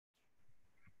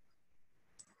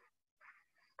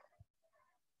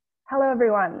Hello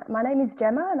everyone, my name is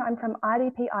Gemma and I'm from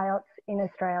IDP IELTS in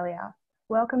Australia.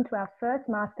 Welcome to our first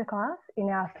masterclass in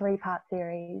our three-part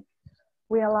series.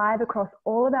 We are live across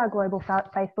all of our global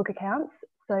Facebook accounts,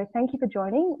 so thank you for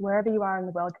joining wherever you are in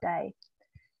the world today.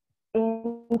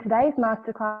 In today's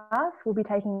masterclass, we'll be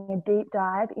taking a deep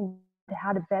dive into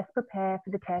how to best prepare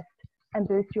for the test and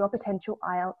boost your potential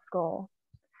IELTS score.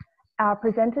 Our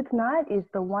presenter tonight is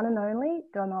the one and only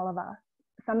Don Oliver.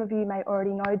 Some of you may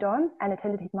already know Don and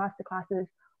attended his masterclasses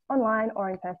online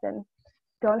or in person.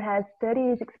 Don has 30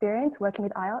 years experience working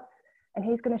with IELTS and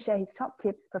he's going to share his top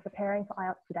tips for preparing for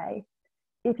IELTS today.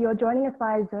 If you're joining us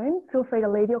via Zoom, feel free to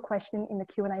leave your question in the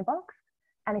Q&A box.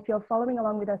 And if you're following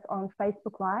along with us on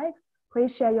Facebook Live,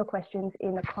 please share your questions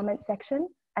in the comment section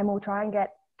and we'll try and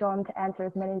get Don to answer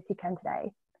as many as he can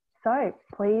today. So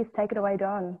please take it away,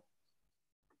 Don.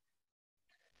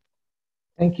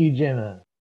 Thank you, Gemma.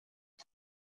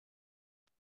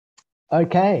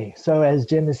 Okay, so as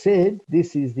Gemma said,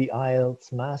 this is the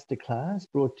IELTS Masterclass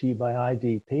brought to you by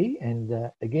IDP. And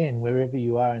again, wherever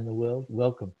you are in the world,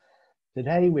 welcome.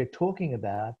 Today, we're talking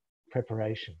about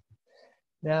preparation.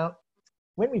 Now,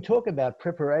 when we talk about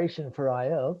preparation for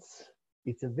IELTS,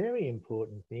 it's a very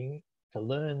important thing to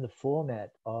learn the format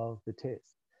of the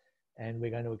test. And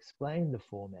we're going to explain the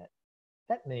format.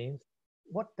 That means,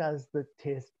 what does the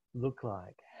test look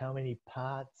like? How many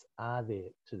parts are there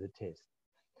to the test?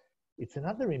 It's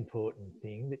another important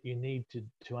thing that you need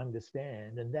to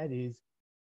understand, and that is,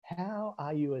 how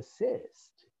are you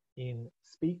assessed in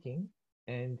speaking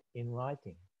and in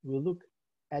writing? We'll look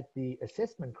at the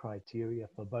assessment criteria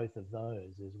for both of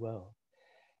those as well.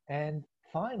 And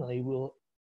finally, we'll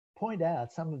point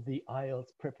out some of the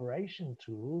IELTS preparation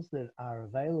tools that are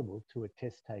available to a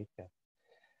test taker.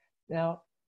 Now,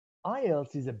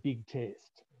 IELTS is a big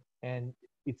test and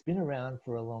it's been around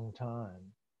for a long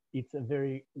time. It's a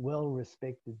very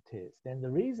well-respected test. And the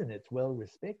reason it's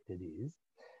well-respected is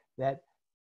that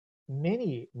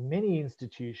many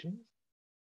institutions,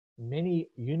 many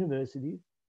universities,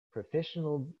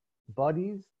 professional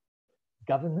bodies,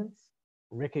 governments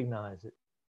recognize it.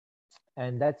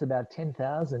 And that's about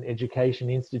 10,000 education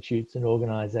institutes and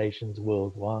organizations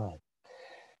worldwide.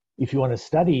 If you want to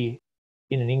study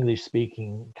in an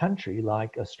English-speaking country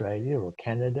like Australia or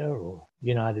Canada or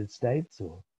United States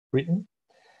or Britain,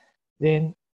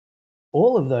 then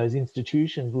all of those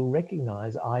institutions will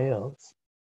recognize IELTS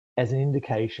as an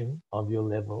indication of your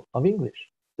level of English.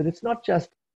 But it's not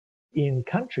just in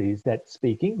countries that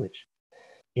speak English.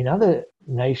 In other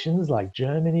nations like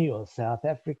Germany or South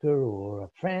Africa or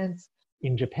France,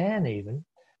 in Japan even,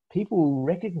 people will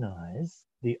recognize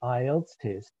the IELTS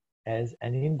test as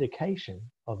an indication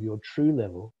of your true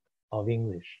level of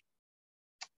English.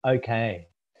 Okay,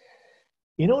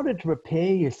 in order to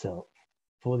prepare yourself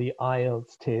for the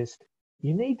IELTS test,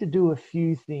 you need to do a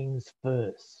few things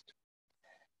first.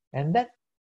 And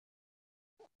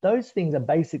those things are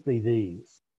basically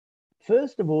these.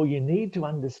 First of all, you need to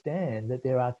understand that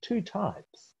there are two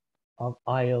types of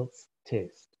IELTS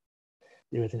test.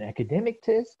 There is an academic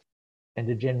test and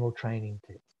a general training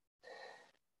test.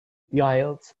 The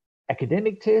IELTS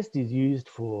academic test is used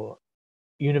for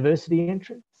university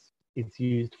entrance. It's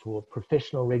used for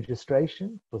professional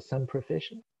registration for some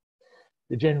professions.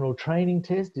 The general training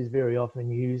test is very often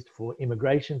used for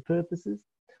immigration purposes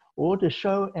or to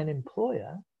show an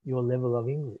employer your level of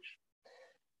English.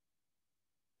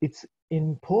 It's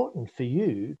important for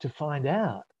you to find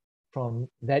out from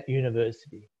that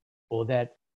university or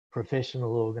that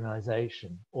professional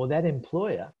organization or that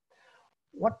employer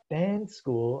what band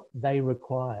score they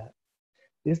require.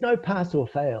 There's no pass or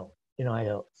fail in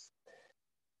IELTS.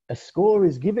 A score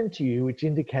is given to you which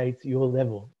indicates your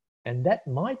level. And that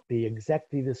might be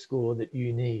exactly the score that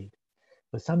you need.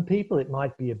 For some people, it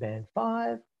might be a band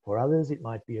 5. For others, it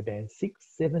might be a band 6,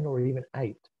 7, or even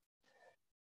 8.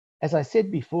 As I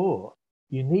said before,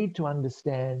 you need to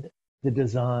understand the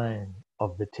design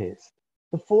of the test,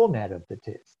 the format of the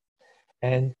test.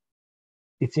 And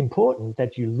it's important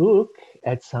that you look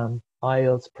at some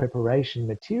IELTS preparation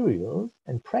materials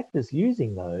and practice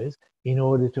using those in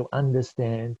order to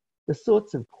understand the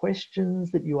sorts of questions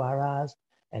that you are asked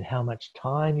and how much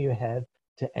time you have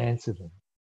to answer them.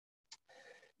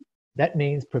 That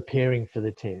means preparing for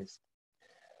the test.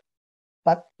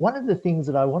 But one of the things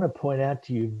that I want to point out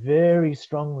to you very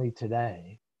strongly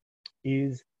today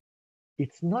is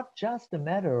it's not just a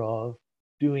matter of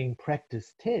doing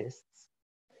practice tests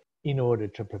in order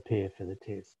to prepare for the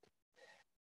test.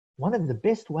 One of the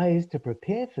best ways to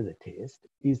prepare for the test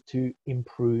is to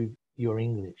improve your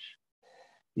English.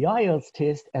 The IELTS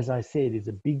test, as I said, is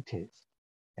a big test.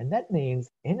 And that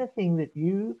means anything that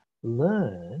you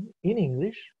learn in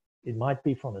English It might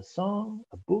be from a song,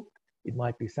 a book. It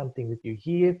might be something that you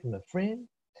hear from a friend.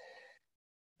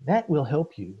 That will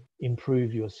help you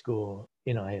improve your score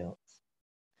in IELTS.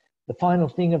 The final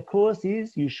thing, of course,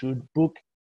 is you should book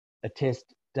a test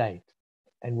date,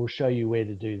 and we'll show you where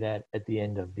to do that at the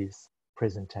end of this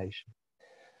presentation.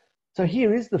 So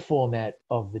here is the format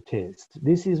of the test.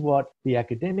 This is what the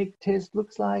academic test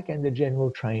looks like and the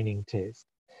general training test.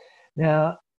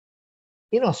 Now,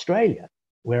 in Australia,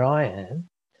 where I am,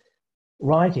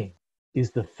 writing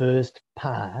is the first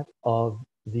part of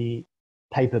the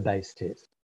paper-based test.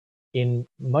 In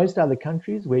most other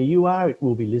countries where you are, it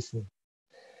will be listening.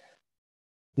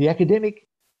 The academic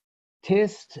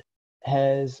test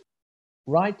has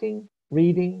writing,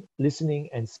 reading, listening,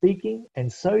 and speaking,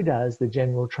 and so does the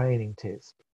general training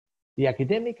test. The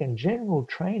academic and general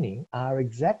training are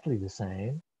exactly the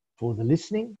same for the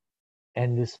listening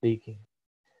and the speaking.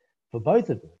 For both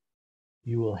of them,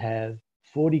 you will have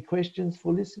 40 questions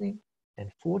for listening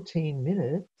and 14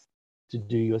 minutes to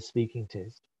do your speaking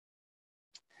test.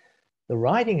 The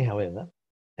writing, however,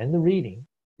 and the reading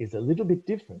is a little bit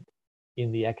different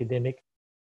in the academic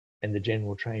and the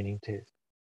general training test.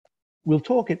 We'll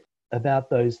talk about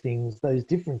those things, those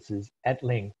differences at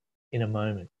length in a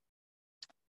moment.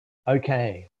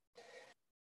 Okay.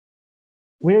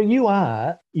 Where you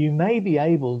are, you may be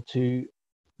able to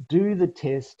do the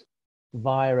test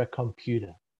via a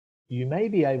computer. You may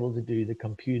be able to do the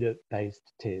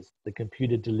computer-based test, the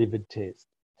computer-delivered test.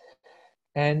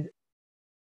 And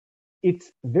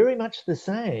it's very much the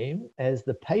same as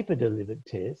the paper-delivered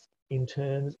test in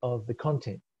terms of the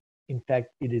content. In fact,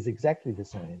 it is exactly the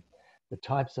same. The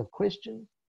types of questions,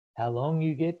 how long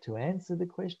you get to answer the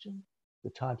question, the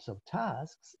types of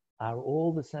tasks are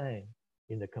all the same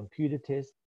in the computer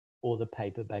test or the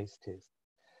paper-based test.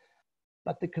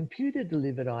 But the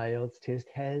computer-delivered IELTS test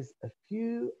has a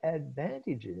few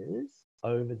advantages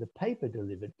over the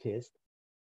paper-delivered test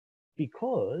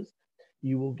because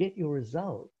you will get your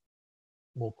results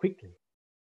more quickly.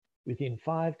 Within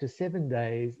 5 to 7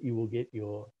 days, you will get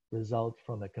your result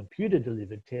from a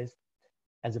computer-delivered test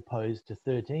as opposed to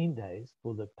 13 days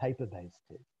for the paper-based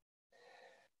test.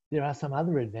 There are some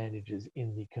other advantages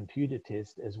in the computer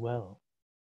test as well.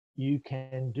 You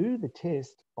can do the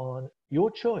test on your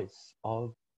choice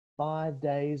of 5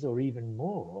 days or even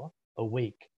more a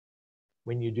week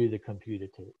when you do the computer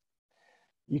test.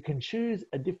 You can choose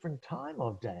a different time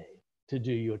of day to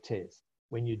do your test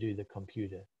when you do the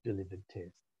computer delivered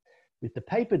test. With the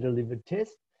paper delivered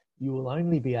test, you will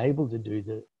only be able to do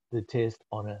the test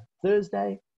on a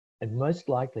Thursday and most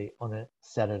likely on a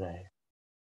Saturday.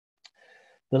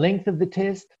 The length of the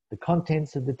test, the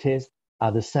contents of the test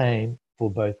are the same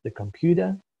for both the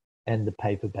computer and the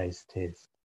paper-based test.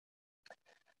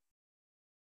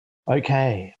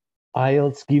 Okay,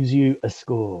 IELTS gives you a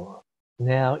score.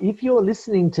 Now, if you're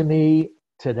listening to me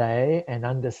today and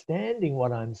understanding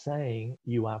what I'm saying,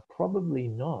 you are probably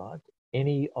not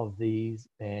any of these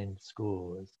band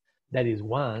scores. That is,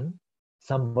 1,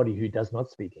 somebody who does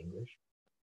not speak English.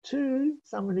 2,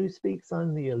 someone who speaks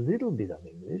only a little bit of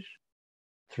English.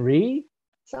 3,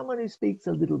 someone who speaks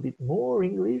a little bit more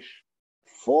English.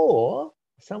 4,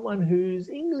 someone whose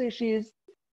English is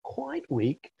quite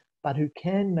weak, but who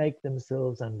can make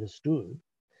themselves understood.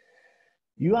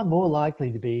 You are more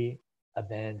likely to be a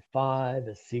band 5,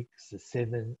 a 6, a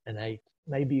 7, an 8,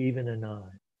 maybe even a 9.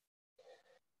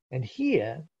 And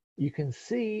here you can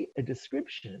see a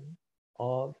description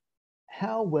of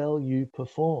how well you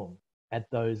perform at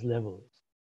those levels.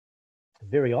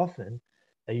 Very often,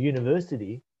 a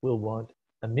university will want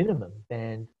a minimum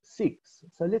band 6.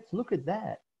 So let's look at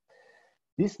that.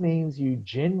 This means you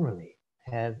generally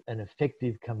have an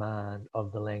effective command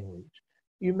of the language.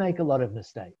 You make a lot of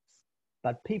mistakes,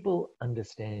 but people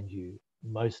understand you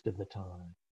most of the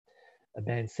time. A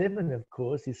band 7, of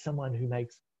course, is someone who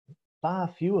makes far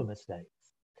fewer mistakes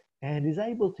and is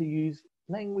able to use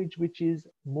language which is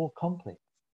more complex.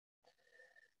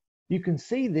 You can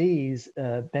see these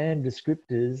band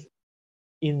descriptors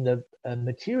in the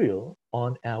material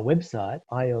on our website,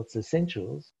 IELTS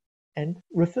Essentials, and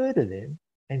refer to them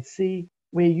and see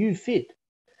where you fit.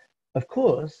 Of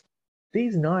course,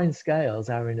 these 9 scales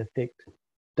are in effect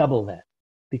double that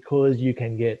because you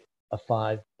can get a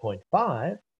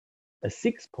 5.5, a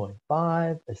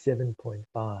 6.5, a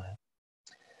 7.5.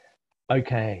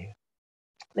 Okay,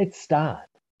 let's start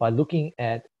by looking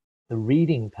at the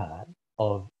reading part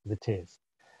of the test.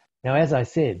 Now, as I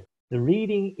said, the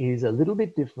reading is a little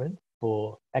bit different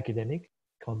for academic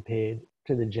compared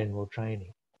to the general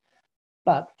training.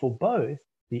 But for both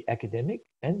the academic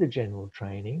and the general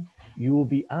training, you will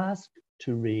be asked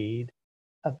to read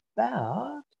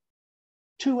about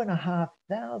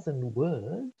 2,500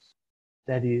 words,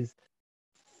 that is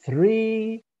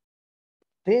 3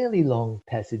 fairly long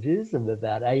passages of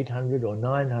about 800 or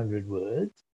 900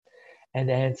 words, and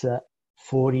answer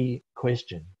 40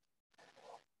 questions.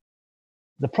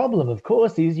 The problem, of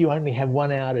course, is you only have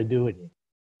 1 hour to do it in,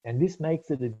 and this makes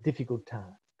it a difficult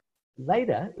task.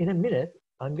 Later, in a minute,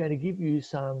 I'm going to give you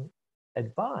some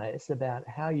advice about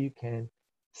how you can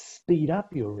speed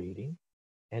up your reading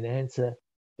and answer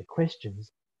the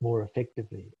questions more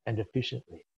effectively and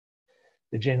efficiently.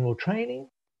 The general training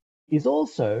is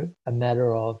also a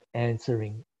matter of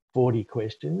answering 40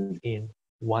 questions in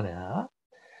 1 hour,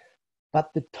 but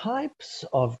the types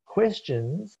of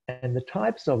questions and the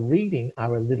types of reading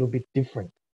are a little bit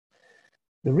different.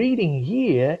 The reading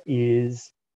here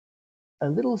is a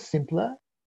little simpler,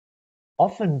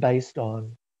 often based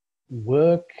on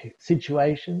work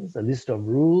situations, a list of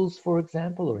rules, for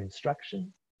example, or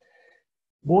instructions.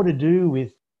 More to do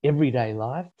with everyday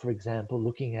life, for example,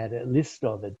 looking at a list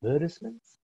of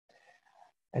advertisements.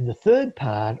 And the third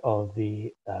part of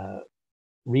the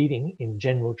reading in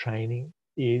general training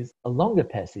is a longer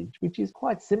passage, which is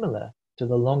quite similar to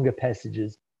the longer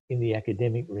passages in the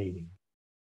academic reading.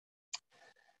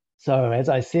 So, as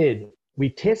I said, we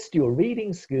test your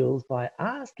reading skills by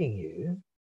asking you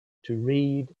to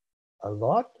read a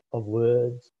lot of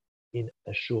words in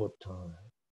a short time.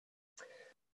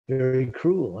 Very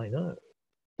cruel, I know,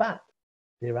 but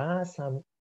there are some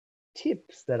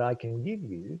tips that I can give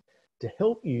you to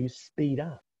help you speed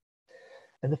up.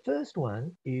 And the first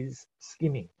one is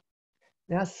skimming.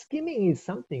 Now, skimming is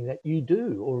something that you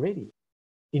do already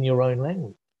in your own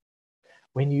language.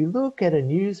 When you look at a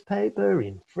newspaper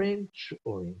in French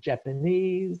or in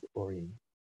Japanese or in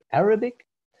Arabic,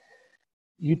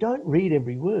 you don't read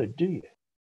every word, do you?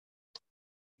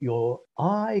 Your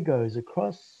eye goes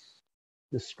across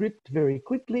the script very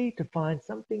quickly to find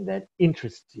something that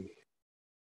interests you.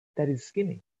 That is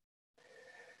skimming.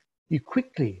 You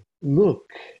quickly look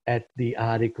at the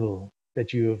article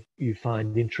that you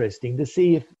find interesting to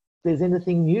see if there's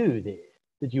anything new there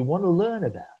that you want to learn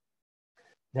about.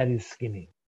 That is skimming.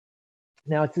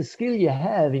 Now, it's a skill you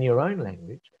have in your own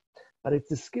language, but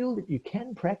it's a skill that you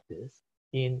can practice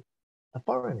in a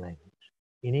foreign language,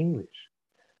 in English.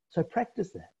 So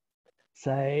practice that.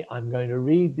 Say, I'm going to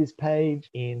read this page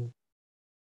in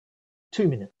 2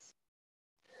 minutes.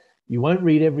 You won't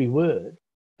read every word,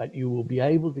 but you will be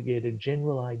able to get a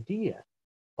general idea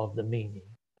of the meaning.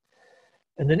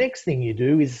 And the next thing you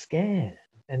do is scan.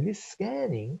 And this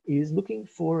scanning is looking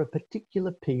for a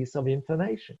particular piece of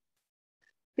information.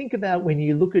 Think about when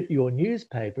you look at your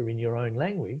newspaper in your own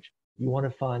language, you want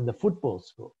to find the football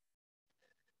score.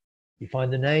 You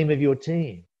find the name of your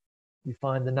team. You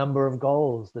find the number of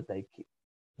goals that they kick.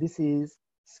 This is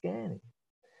scanning.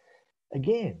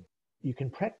 Again, you can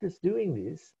practice doing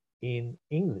this in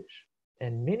English.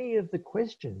 And many of the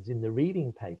questions in the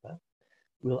reading paper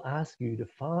will ask you to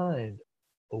find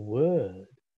a word,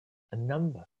 a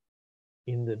number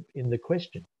in the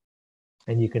question.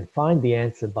 And you can find the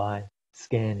answer by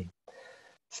scanning.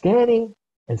 Scanning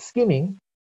and skimming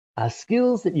are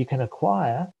skills that you can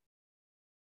acquire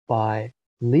by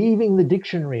leaving the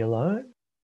dictionary alone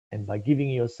and by giving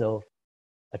yourself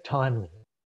a time limit.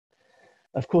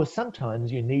 Of course,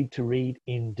 sometimes you need to read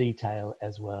in detail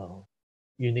as well.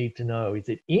 You need to know, is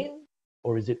it in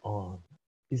or is it on?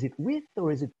 Is it with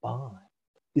or is it by?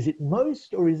 Is it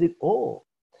most or is it all?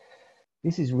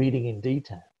 This is reading in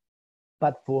detail.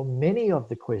 But for many of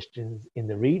the questions in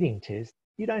the reading test,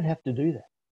 you don't have to do that.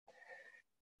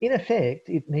 In effect,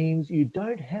 it means you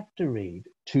don't have to read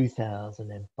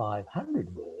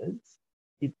 2,500 words.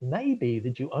 It may be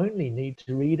that you only need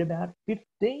to read about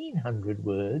 1,500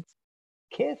 words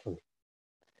carefully.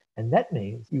 And that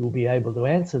means you will be able to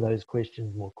answer those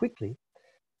questions more quickly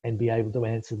and be able to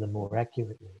answer them more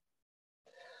accurately.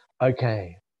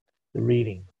 Okay, the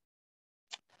reading.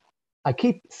 I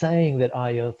keep saying that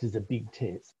IELTS is a big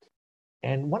test.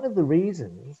 And one of the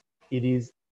reasons it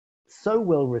is so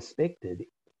well respected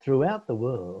throughout the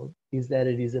world is that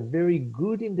it is a very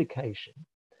good indication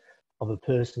of a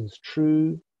person's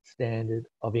true standard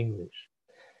of English.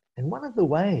 And one of the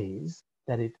ways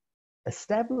that it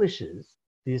establishes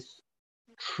this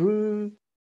true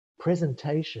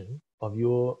presentation of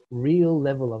your real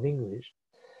level of English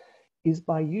is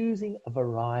by using a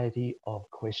variety of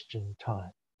question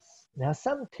types. Now,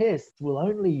 some tests will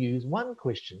only use one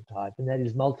question type, and that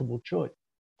is multiple choice.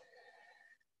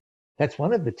 That's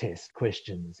one of the test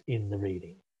questions in the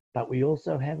reading, but we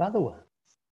also have other ones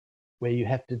where you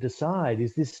have to decide,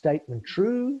 is this statement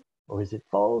true or is it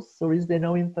false, or is there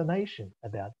no information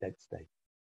about that statement?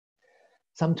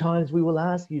 Sometimes we will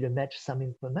ask you to match some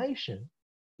information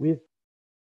with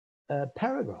a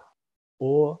paragraph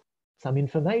or some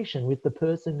information with the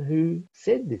person who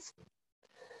said this thing.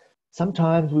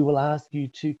 Sometimes we will ask you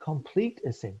to complete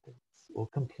a sentence or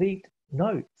complete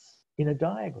notes in a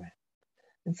diagram.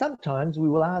 And sometimes we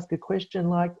will ask a question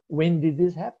like, when did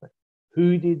this happen?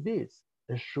 Who did this?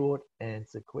 A short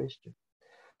answer question.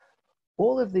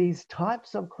 All of these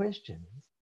types of questions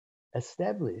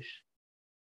establish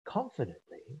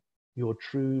confidently your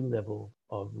true level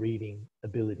of reading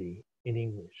ability in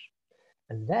English.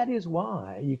 And that is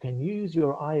why you can use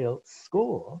your IELTS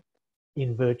score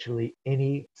in virtually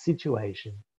any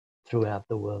situation throughout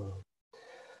the world.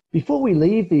 Before we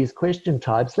leave these question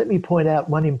types, let me point out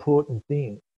one important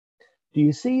thing. Do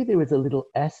you see there is a little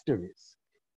asterisk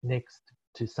next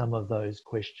to some of those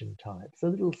question types, a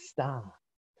little star?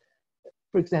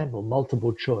 For example,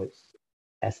 multiple choice,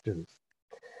 asterisk.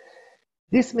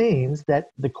 This means that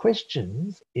the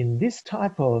questions in this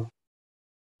type of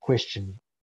question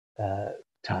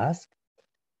task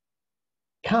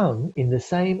come in the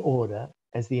same order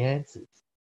as the answers.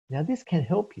 Now, this can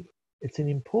help you. It's an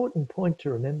important point to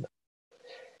remember.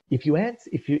 If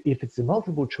it's a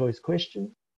multiple choice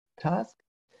question task,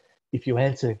 if you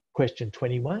answer question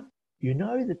 21, you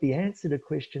know that the answer to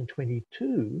question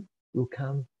 22 will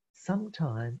come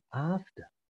sometime after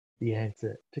the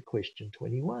answer to question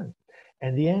 21.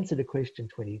 And the answer to question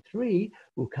 23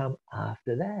 will come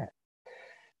after that.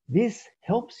 This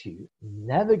helps you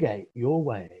navigate your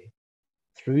way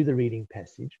through the reading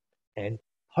passage, and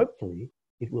hopefully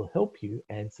it will help you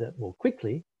answer more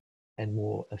quickly and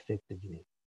more effectively.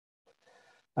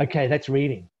 Okay, that's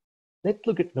reading. Let's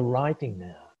look at the writing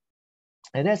now.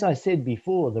 And as I said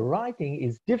before, the writing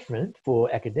is different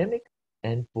for academic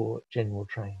and for general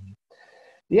training.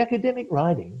 The academic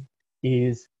writing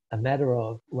is a matter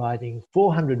of writing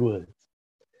 400 words,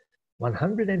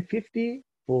 150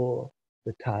 for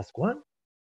the task 1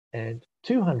 and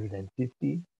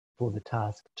 250 for the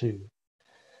task 2.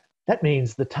 That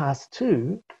means the task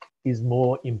 2 is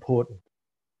more important.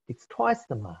 It's twice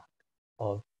the mark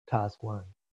of task 1.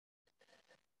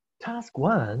 Task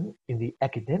 1 in the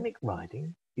academic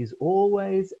writing is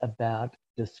always about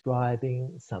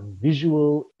describing some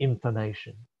visual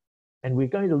information. And we're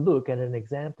going to look at an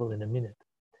example in a minute.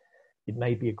 It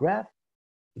may be a graph,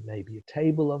 it may be a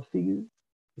table of figures,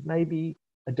 it may be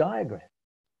a diagram,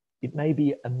 it may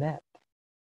be a map.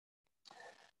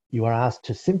 You are asked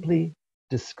to simply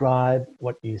describe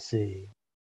what you see.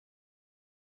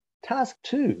 Task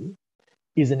 2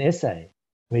 is an essay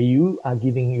where you are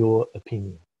giving your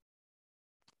opinion.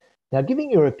 Now,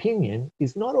 giving your opinion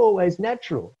is not always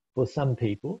natural for some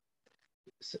people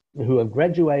who have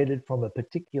graduated from a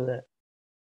particular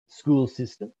school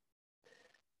system.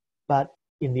 But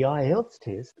in the IELTS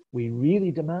test, we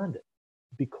really demand it,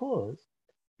 because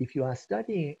if you are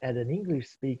studying at an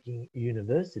English-speaking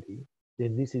university,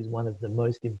 then this is one of the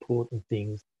most important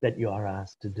things that you are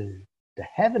asked to do, to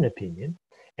have an opinion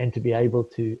and to be able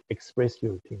to express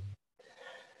your opinion.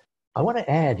 I want to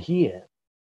add here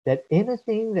that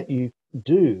anything that you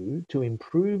do to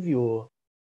improve your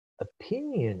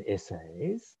opinion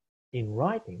essays in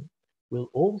writing will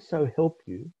also help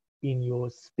you in your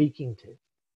speaking test,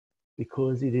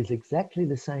 because it is exactly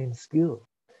the same skill.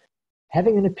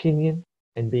 Having an opinion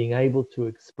and being able to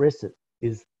express it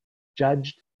is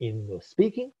judged in your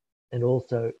speaking and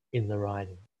also in the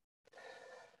writing.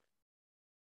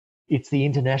 It's the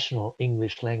International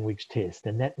English Language Test,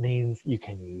 and that means you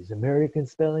can use American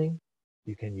spelling,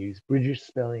 you can use British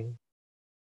spelling,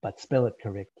 but spell it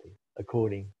correctly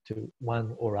according to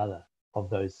one or other of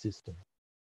those systems.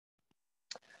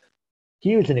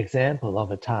 Here is an example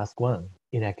of a task 1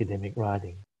 in academic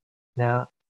writing. Now,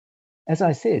 as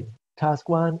I said, task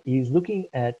 1 is looking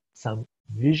at some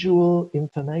visual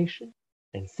information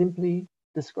and simply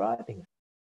describing it.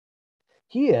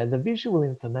 Here, the visual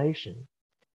information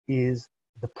is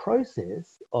the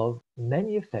process of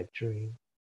manufacturing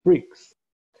bricks.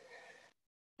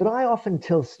 But I often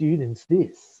tell students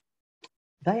this: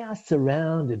 they are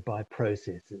surrounded by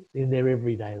processes in their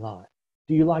everyday life.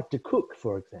 Do you like to cook,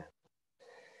 for example?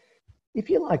 If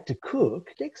you like to cook,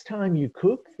 next time you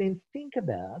cook, then think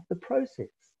about the process.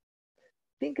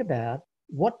 Think about,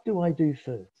 what do I do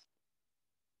first?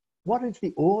 What is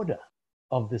the order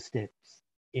of the steps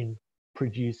in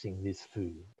producing this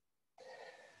food?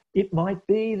 It might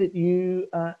be that you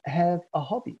have a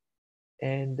hobby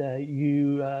and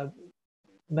you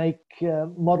make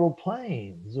model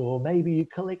planes, or maybe you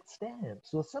collect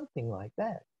stamps or something like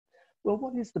that. Well,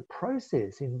 what is the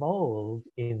process involved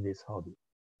in this hobby?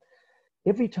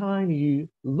 Every time you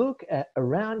look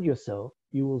around yourself,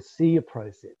 you will see a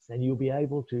process and you'll be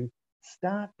able to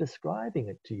start describing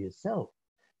it to yourself.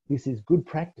 This is good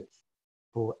practice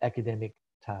for academic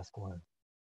task 1.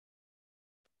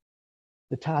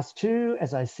 The task 2,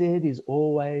 as I said, is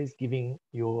always giving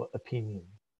your opinion.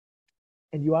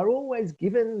 And you are always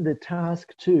given the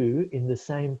task 2 in the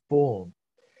same form.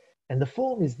 And the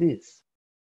form is this.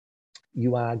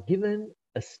 You are given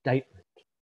a statement.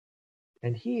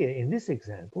 And here in this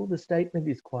example, the statement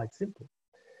is quite simple.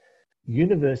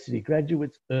 University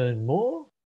graduates earn more,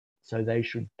 so they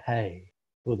should pay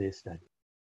for their study.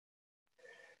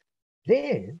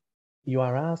 Then you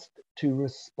are asked to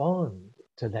respond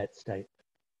to that statement.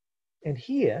 And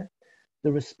here,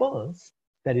 the response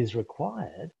that is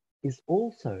required is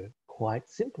also quite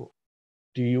simple.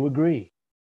 Do you agree?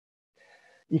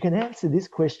 You can answer this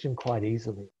question quite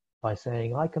easily by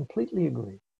saying, I completely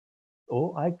agree,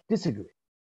 or I disagree,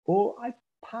 or I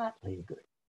partly agree.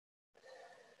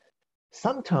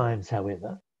 Sometimes,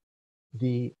 however,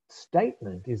 the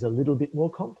statement is a little bit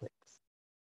more complex.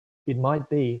 It might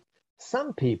be,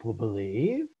 some people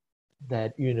believe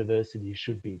that universities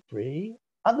should be free,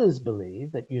 others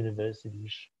believe that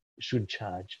universities should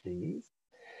charge fees.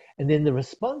 And then the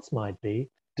response might be,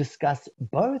 discuss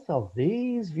both of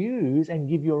these views and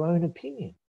give your own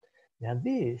opinion. Now,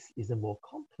 this is a more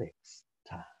complex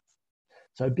task.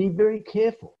 So be very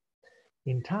careful.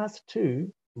 In task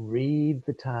 2, read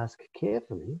the task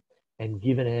carefully and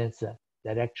give an answer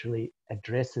that actually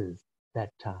addresses that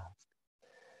task.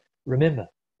 Remember,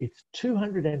 it's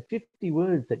 250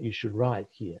 words that you should write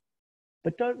here,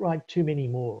 but don't write too many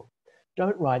more.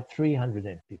 Don't write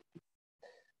 350.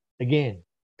 Again,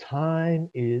 time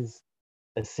is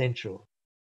essential.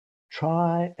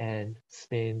 Try and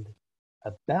spend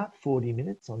about 40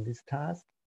 minutes on this task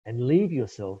and leave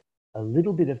yourself a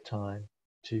little bit of time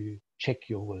to check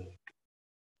your work.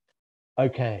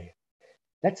 Okay,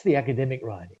 that's the academic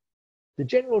writing. The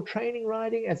general training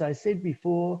writing, as I said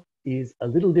before, is a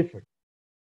little different.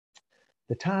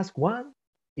 The task 1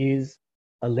 is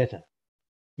a letter.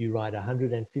 You write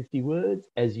 150 words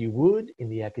as you would in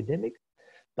the academic,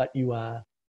 but you are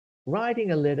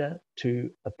writing a letter to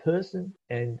a person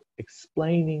and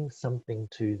explaining something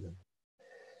to them.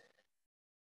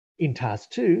 In task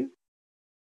 2,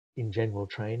 in general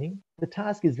training, the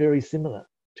task is very similar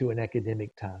to an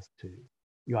academic task 2.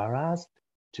 You are asked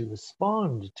to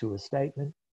respond to a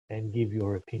statement and give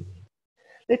your opinion.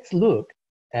 Let's look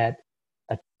at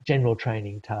a general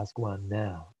training task 1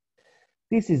 now.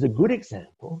 This is a good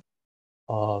example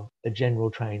of a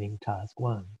general training task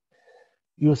 1.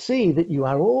 You'll see that you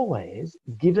are always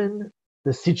given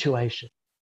the situation.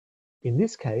 In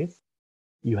this case,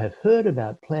 you have heard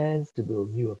about plans to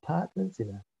build new apartments in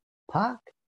a park.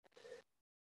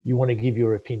 You want to give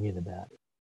your opinion about it.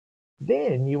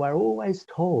 Then you are always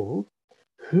told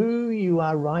who you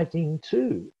are writing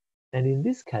to. And in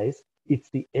this case,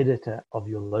 it's the editor of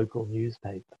your local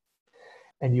newspaper.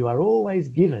 And you are always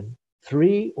given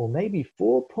 3 or maybe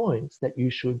 4 points that you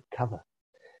should cover.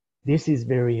 This is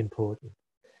very important.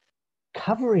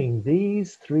 Covering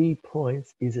these 3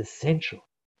 points is essential.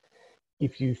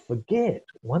 If you forget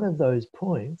one of those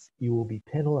points, you will be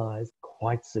penalized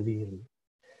quite severely.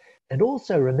 And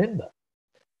also remember,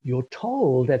 you're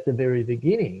told at the very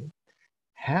beginning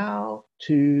how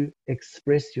to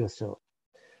express yourself.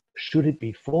 Should it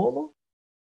be formal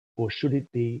or should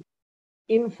it be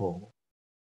informal?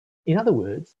 In other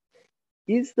words,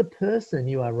 is the person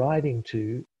you are writing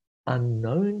to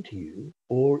unknown to you,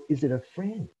 or is it a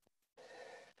friend?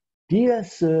 Dear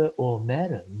Sir or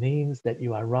Madam means that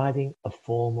you are writing a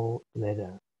formal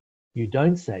letter. You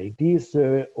don't say, Dear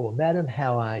Sir or Madam,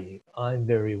 how are you? I'm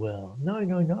very well. No,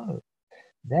 no, no.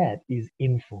 That is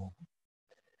informal.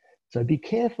 So be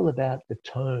careful about the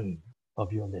tone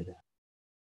of your letter.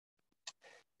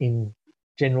 In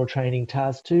general training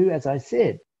task 2, as I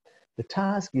said, the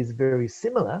task is very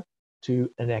similar to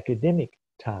an academic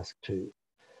task 2.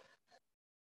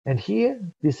 And here,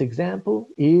 this example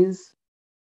is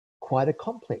quite a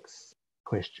complex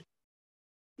question.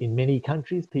 In many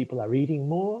countries, people are eating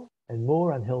more and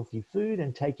more unhealthy food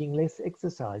and taking less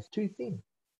exercise. 2 things.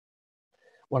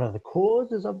 What are the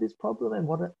causes of this problem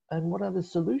and what are the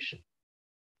solutions?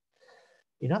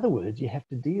 In other words, you have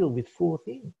to deal with 4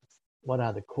 things. What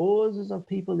are the causes of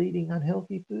people eating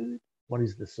unhealthy food? What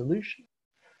is the solution?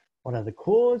 What are the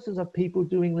causes of people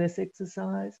doing less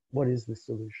exercise? What is the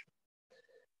solution?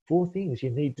 4 things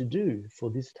you need to do for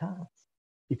this task.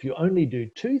 If you only do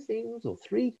 2 things or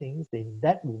 3 things, then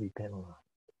that will be penalized.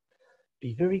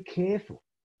 Be very careful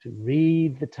to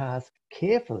read the task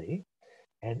carefully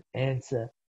and answer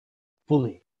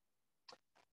fully.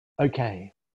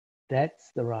 Okay,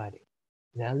 that's the writing.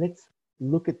 Now let's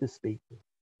look at the speaking.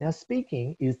 Now,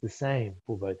 speaking is the same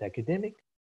for both academic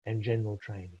and general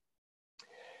training.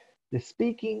 The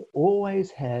speaking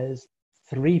always has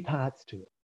 3 parts to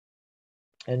it.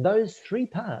 And those 3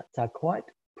 parts are quite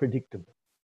predictable.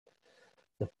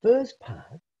 The first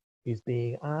part is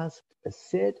being asked a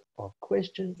set of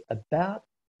questions about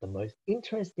the most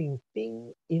interesting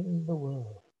thing in the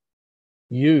world,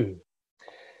 you.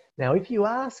 Now, if you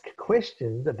ask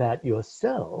questions about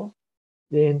yourself,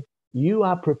 then you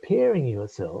are preparing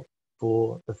yourself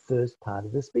for the first part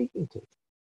of the speaking test.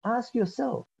 Ask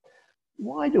yourself,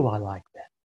 why do I like that?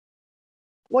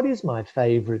 What is my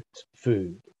favorite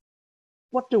food?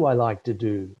 What do I like to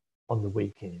do on the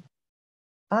weekend?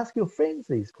 Ask your friends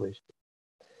these questions.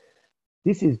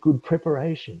 This is good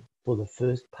preparation for the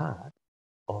first part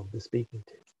of the speaking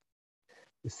test.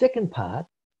 The second part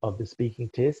of the speaking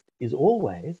test is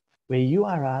always where you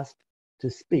are asked to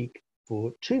speak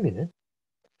for 2 minutes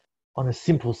on a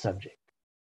simple subject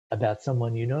about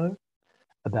someone you know,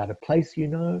 about a place you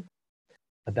know,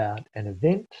 about an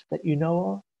event that you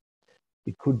know of.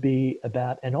 It could be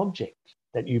about an object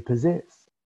that you possess.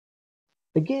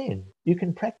 Again, you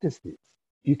can practice this.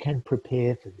 You can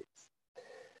prepare for this.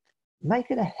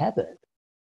 Make it a habit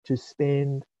to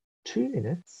spend 2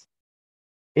 minutes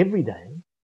every day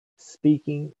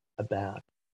speaking about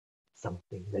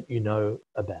something that you know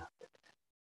about.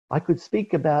 I could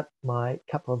speak about my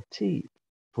cup of tea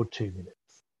for 2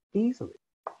 minutes easily.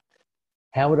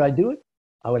 How would I do it?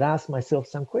 I would ask myself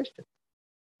some questions.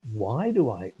 Why do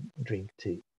I drink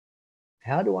tea?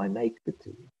 How do I make the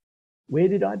tea? Where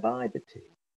did I buy the tea?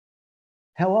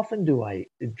 How often do I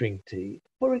drink tea?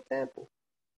 For example,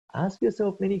 ask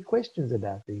yourself many questions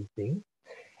about these things.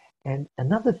 And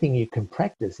another thing you can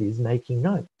practice is making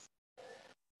notes.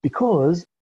 Because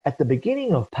at the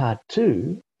beginning of part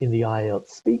 2 in the IELTS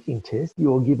speaking test,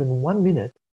 you're given 1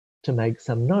 minute to make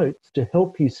some notes to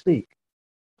help you speak.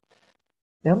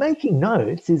 Now, making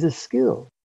notes is a skill,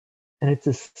 and it's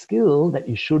a skill that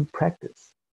you should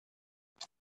practice.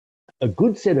 A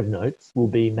good set of notes will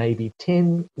be maybe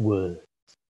 10 words,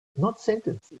 not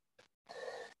sentences.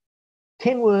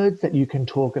 10 words that you can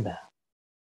talk about.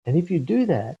 And if you do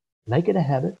that, make it a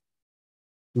habit,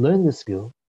 learn the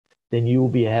skill, then you will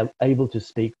be able to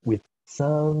speak with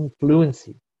some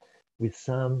fluency, with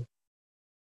some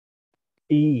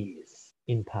ease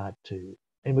in part 2.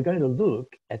 And we're going to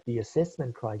look at the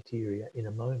assessment criteria in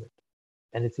a moment.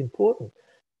 And it's important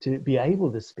to be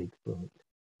able to speak fluently.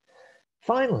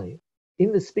 Finally,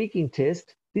 in the speaking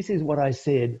test, this is what I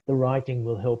said the writing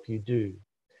will help you do.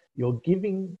 You're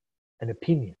giving an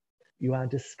opinion. You are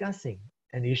discussing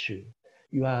an issue.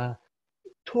 You are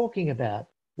talking about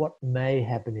what may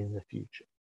happen in the future.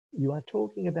 You are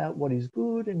talking about what is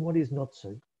good and what is not so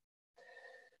good.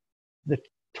 The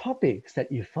topics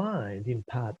that you find in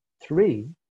part 3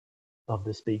 of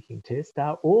the speaking test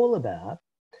are all about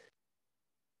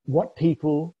what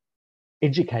people,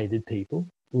 educated people,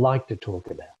 like to talk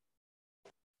about.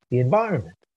 The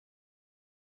environment,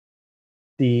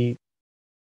 the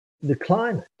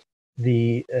climate,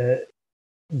 the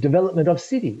development of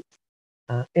cities,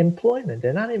 employment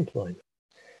and unemployment,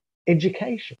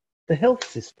 education, the health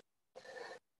system.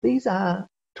 These are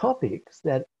topics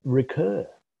that recur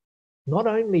not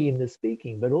only in the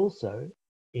speaking, but also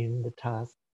in the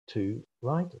task 2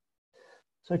 writing.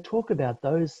 So talk about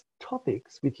those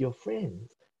topics with your friends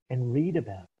and read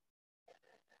about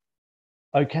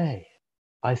them. Okay,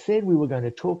 I said we were going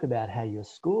to talk about how you're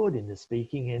scored in the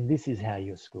speaking, and this is how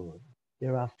you're scored.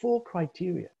 There are 4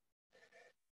 criteria.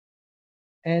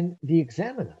 And the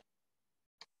examiner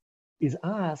is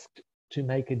asked to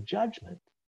make a judgment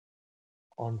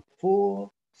on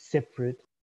 4 separate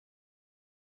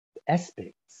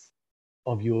aspects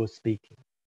of your speaking.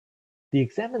 The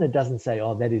examiner doesn't say,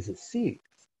 oh, that is a 6.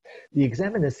 The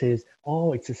examiner says,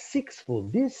 oh, it's a 6 for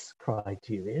this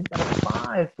criterion, but a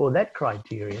 5 for that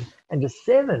criterion, and a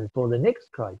 7 for the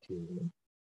next criterion.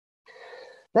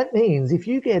 That means if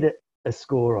you get a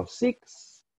score of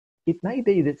 6, it may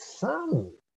be that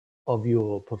some of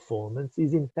your performance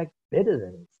is in fact better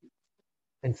than a 6.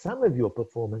 And some of your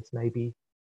performance may be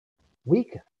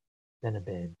weaker than a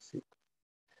band 6.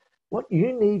 What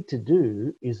you need to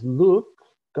do is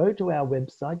go to our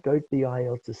website, go to the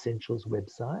IELTS Essentials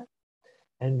website,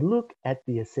 and look at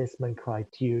the assessment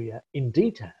criteria in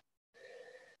detail.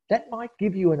 That might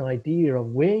give you an idea of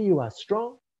where you are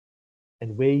strong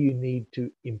and where you need to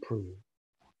improve.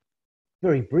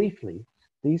 Very briefly,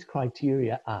 these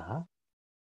criteria are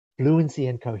fluency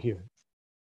and coherence.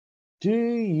 Do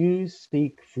you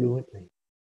speak fluently?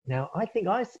 Now, I think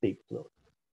I speak fluently.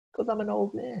 because I'm an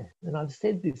old man. And I've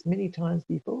said this many times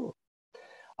before.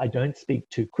 I don't speak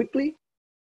too quickly.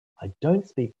 I don't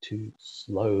speak too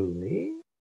slowly.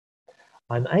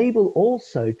 I'm able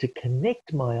also to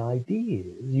connect my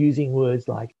ideas using words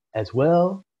like as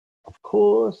well, of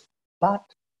course, but,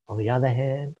 on the other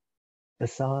hand,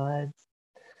 besides.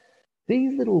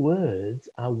 These little words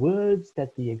are words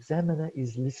that the examiner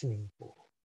is listening for.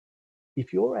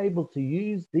 If you're able to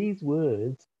use these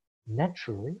words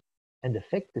naturally and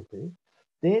effectively,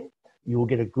 then you'll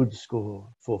get a good score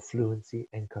for fluency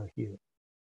and coherence.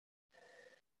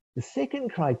 The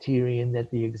second criterion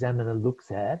that the examiner looks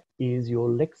at is your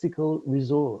lexical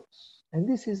resource. And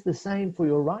this is the same for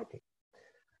your writing.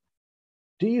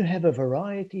 Do you have a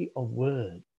variety of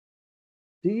words?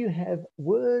 Do you have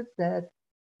words that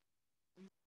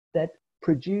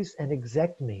produce an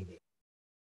exact meaning?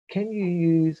 Can you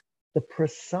use the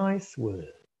precise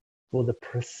word for the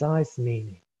precise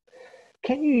meaning?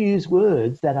 Can you use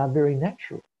words that are very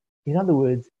natural? In other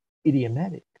words,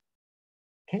 idiomatic.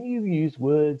 Can you use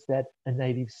words that a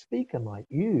native speaker might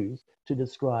use to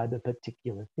describe a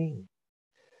particular thing?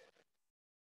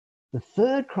 The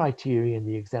third criterion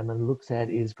the examiner looks at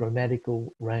is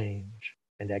grammatical range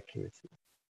and accuracy.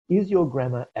 Is your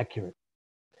grammar accurate?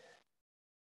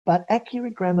 But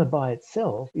accurate grammar by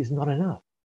itself is not enough.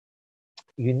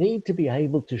 You need to be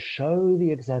able to show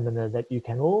the examiner that you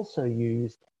can also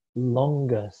use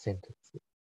longer sentences,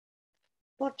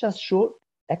 not just short,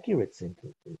 accurate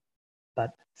sentences,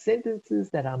 but sentences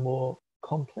that are more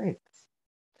complex.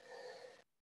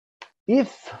 If,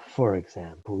 for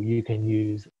example, you can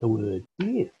use the word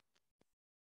if,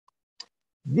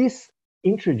 this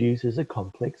introduces a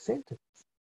complex sentence.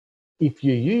 If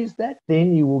you use that,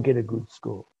 then you will get a good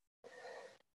score.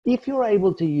 If you're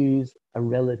able to use a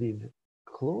relative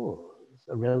clause,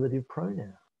 a relative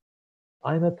pronoun,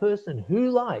 I'm a person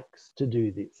who likes to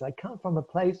do this. I come from a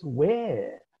place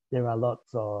where there are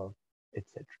lots of,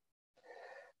 etc.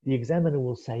 The examiner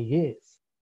will say, yes,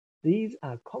 these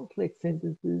are complex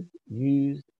sentences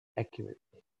used accurately.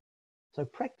 So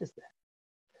practice that.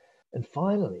 And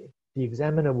finally, the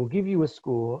examiner will give you a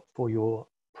score for your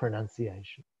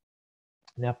pronunciation.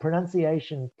 Now,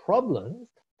 pronunciation problems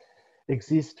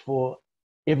exist for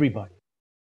everybody,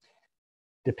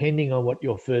 depending on what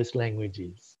your first language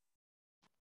is.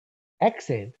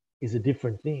 Accent is a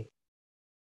different thing.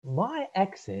 My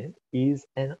accent is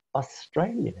an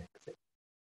Australian accent.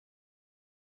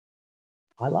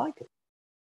 I like it.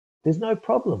 There's no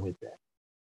problem with that.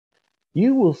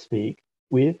 You will speak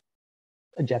with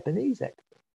a Japanese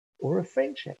accent or a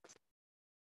French accent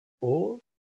or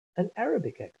an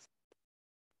Arabic accent.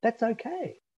 That's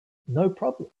okay. No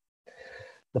problem.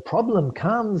 The problem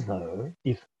comes, though,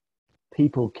 if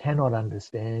people cannot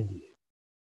understand you.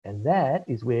 And that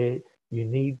is where you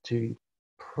need to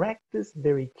practice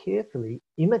very carefully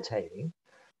imitating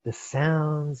the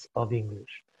sounds of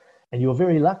English. And you're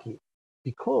very lucky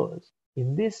because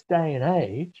in this day and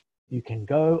age, you can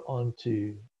go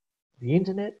onto the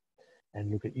internet and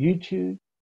look at YouTube.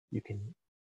 You can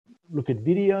look at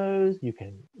videos. You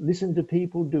can listen to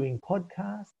people doing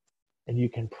podcasts, and you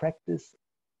can practice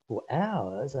for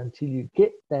hours until you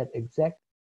get that exact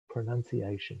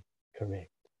pronunciation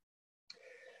correct.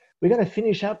 We're going to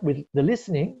finish up with the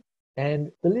listening.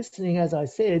 And the listening, as I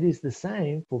said, is the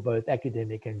same for both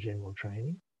academic and general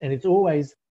training. And it's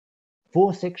always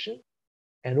 4 sections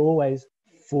and always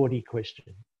 40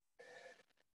 questions.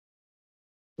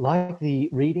 Like the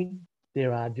reading,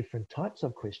 there are different types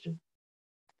of questions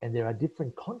and there are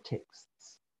different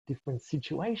contexts, different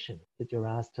situations that you're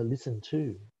asked to listen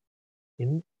to.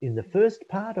 In the first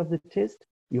part of the test,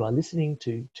 you are listening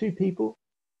to 2 people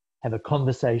have a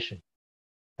conversation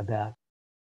about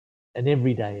an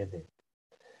everyday event.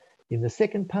 In the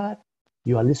second part,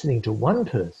 you are listening to 1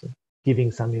 person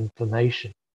giving some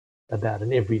information about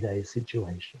an everyday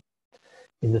situation.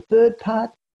 In the third part,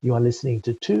 you are listening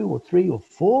to 2 or 3 or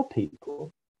 4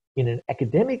 people in an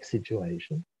academic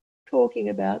situation talking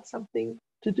about something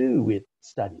to do with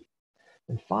study.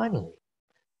 And finally,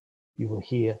 you will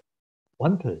hear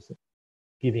 1 person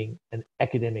giving an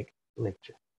academic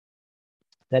lecture.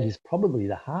 That is probably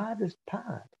the hardest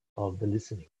part of the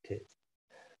listening test.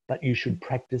 But you should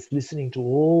practice listening to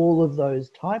all of those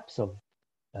types of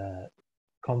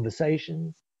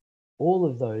conversations, all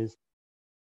of those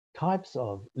types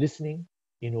of listening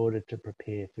in order to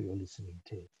prepare for your listening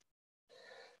test.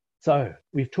 So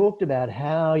we've talked about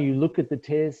how you look at the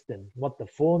test and what the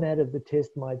format of the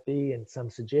test might be and some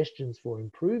suggestions for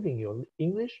improving your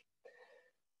English.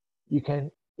 You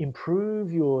can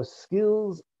improve your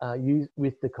skills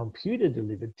with the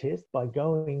computer-delivered test by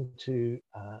going to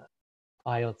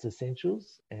IELTS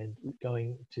Essentials and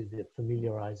going to the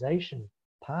familiarization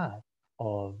part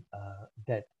of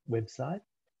that website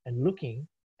and looking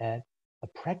at a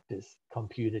practice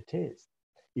computer test.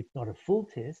 It's not a full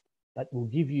test, but will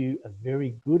give you a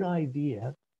very good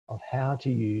idea of how to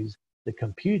use the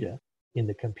computer in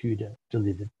the computer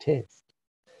delivered test.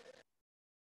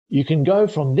 You can go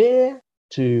from there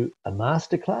to a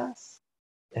masterclass,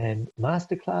 and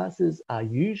masterclasses are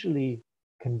usually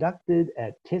conducted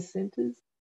at test centers.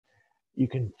 You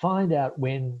can find out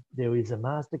when there is a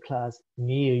masterclass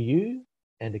near you,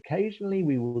 and occasionally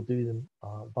we will do them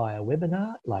via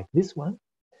webinar like this one.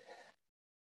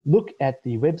 Look at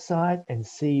the website and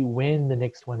see when the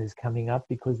next one is coming up,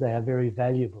 because they are very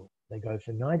valuable. They go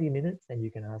for 90 minutes and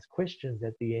you can ask questions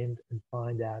at the end and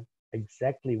find out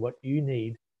exactly what you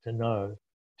need to know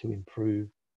to improve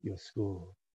your score.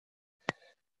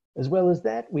 As well as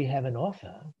that, we have an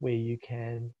offer where you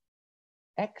can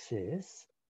access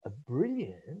a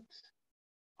brilliant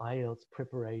IELTS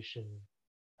preparation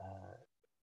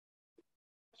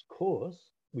course,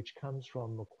 which comes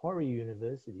from Macquarie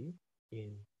University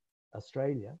in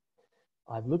Australia.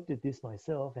 I've looked at this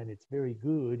myself and it's very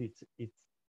good. It's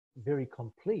very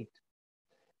complete.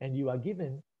 And you are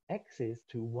given access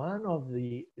to one of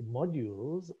the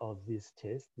modules of this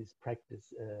test, this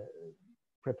practice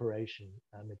preparation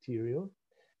material,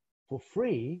 for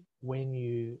free when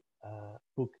you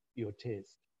book your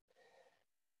test.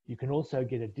 You can also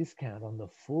get a discount on the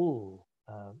full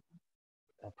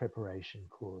preparation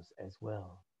course as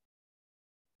well.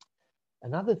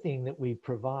 Another thing that we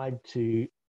provide to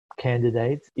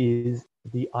candidates is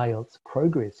the IELTS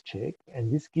progress check,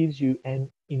 and this gives you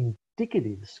an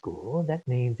indicative score. That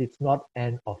means it's not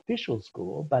an official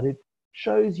score, but it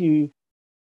shows you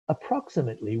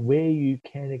approximately where you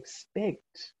can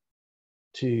expect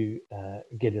to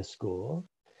get a score.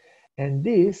 And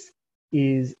this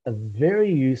is a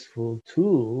very useful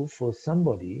tool for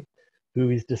somebody who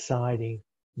is deciding,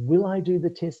 will I do the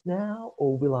test now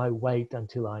or will I wait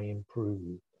until I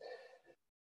improve?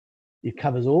 It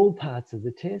covers all parts of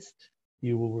the test.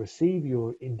 You will receive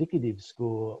your indicative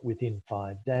score within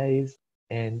 5 days,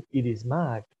 and it is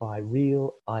marked by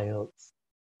real IELTS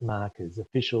markers,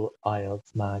 official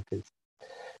IELTS markers.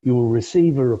 You will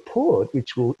receive a report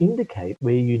which will indicate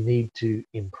where you need to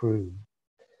improve.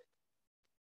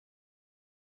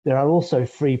 There are also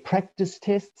free practice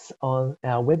tests on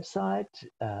our website.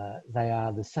 They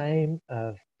are the same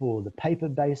for the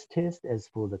paper-based test as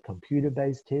for the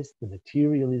computer-based test. The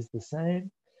material is the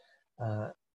same.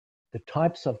 The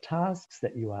types of tasks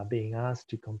that you are being asked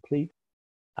to complete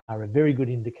are a very good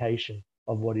indication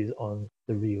of what is on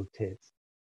the real test.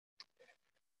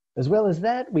 As well as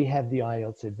that, we have the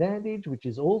IELTS Advantage, which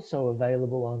is also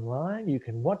available online. You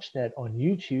can watch that on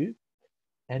YouTube,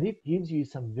 and it gives you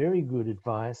some very good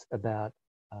advice about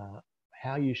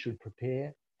how you should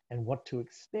prepare and what to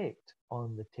expect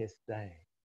on the test day.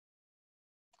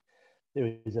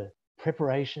 There is a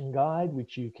preparation guide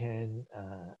which you can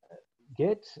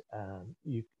get.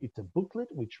 It's a booklet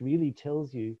which really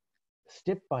tells you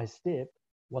step by step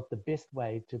what the best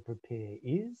way to prepare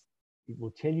is. It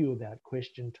will tell you about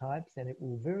question types, and it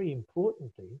will very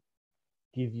importantly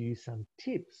give you some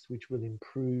tips which will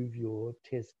improve your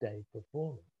test day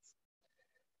performance.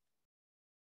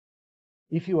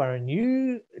 If you are a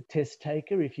new test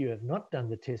taker, if you have not done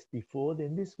the test before,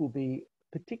 then this will be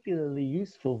particularly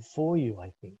useful for you,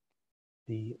 I think.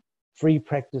 The free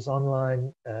practice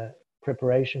online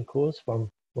preparation course from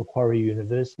Macquarie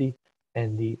University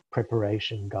and the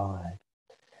preparation guide.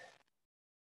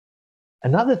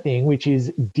 Another thing which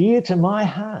is dear to my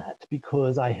heart,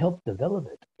 because I helped develop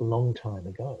it a long time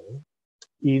ago,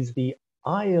 is the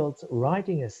IELTS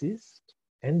Writing Assist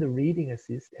and the Reading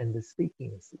Assist and the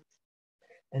Speaking Assist.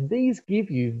 And these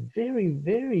give you very,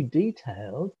 very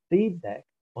detailed feedback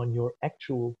on your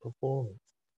actual performance.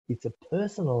 It's a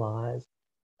personalized,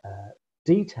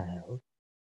 detailed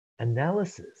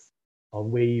analysis of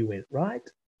where you went right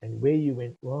and where you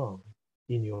went wrong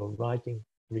in your writing,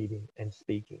 reading, and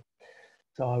speaking.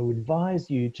 So I would advise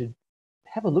you to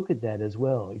have a look at that as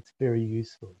well. It's very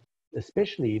useful,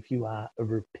 especially if you are a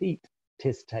repeat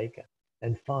test taker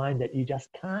and find that you just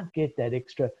can't get that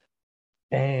extra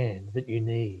band that you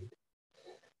need.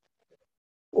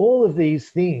 All of these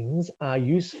things are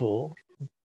useful,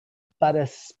 but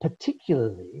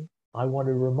particularly I want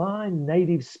to remind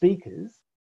native speakers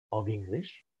of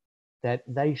English that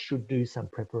they should do some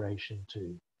preparation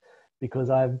too.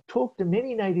 Because I've talked to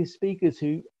many native speakers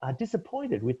who are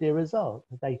disappointed with their result.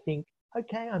 They think,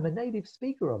 okay, I'm a native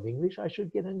speaker of English, I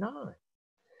should get a 9.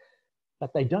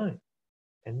 But they don't.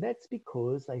 And that's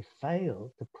because they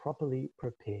fail to properly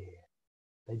prepare.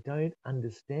 They don't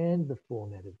understand the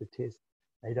format of the test.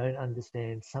 They don't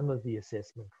understand some of the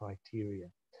assessment criteria.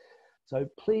 So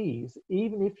please,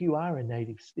 even if you are a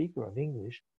native speaker of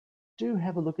English, do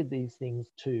have a look at these things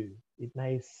too. It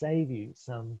may save you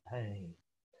some pain.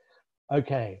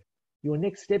 Okay, your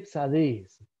next steps are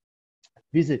these.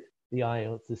 Visit the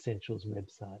IELTS Essentials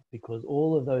website because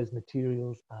all of those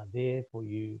materials are there for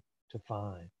you to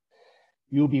find.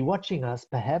 You'll be watching us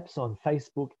perhaps on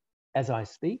Facebook as I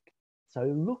speak. So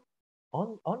look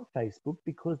on Facebook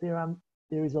because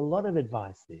there is a lot of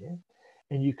advice there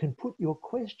and you can put your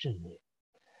question there.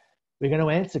 We're going to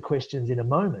answer questions in a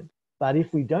moment, but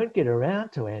if we don't get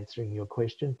around to answering your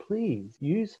question, please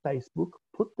use Facebook,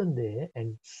 put them there,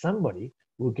 and somebody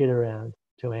will get around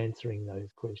to answering those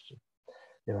questions.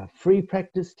 There are free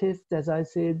practice tests, as I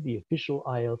said, the official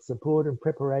IELTS support and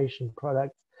preparation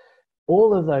products.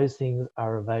 All of those things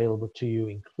are available to you,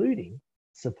 including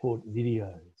support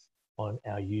videos on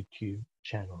our YouTube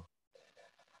channel.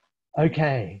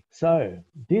 Okay, so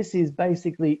this is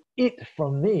basically it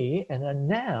from me, and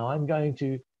now I'm going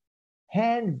to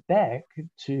hand back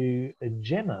to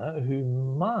Gemma, who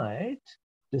might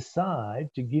decide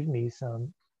to give me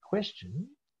some questions.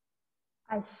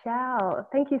 I shall.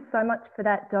 Thank you so much for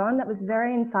that, Don. That was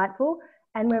very insightful,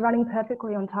 and we're running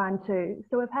perfectly on time too.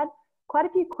 So we've had quite a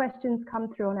few questions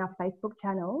come through on our Facebook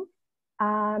channels.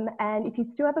 And if you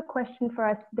still have a question for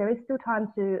us, there is still time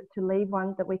to leave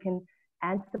one that we can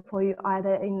answer for you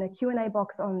either in the Q&A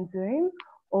box on Zoom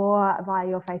or via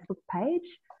your Facebook page.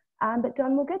 But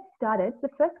Don, we'll get started. The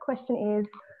first question is,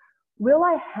 will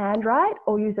I handwrite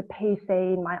or use a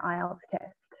PC in my IELTS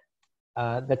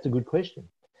test? That's a good question.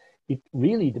 It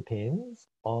really depends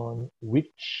on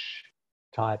which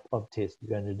type of test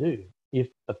you're going to do.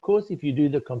 Of course, if you do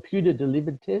the computer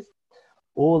delivered test,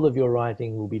 all of your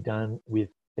writing will be done with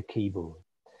a keyboard.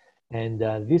 And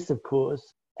this, of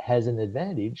course, has an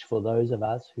advantage for those of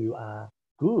us who are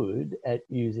good at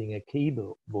using a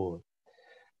keyboard.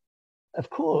 Of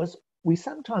course, we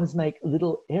sometimes make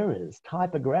little errors,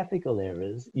 typographical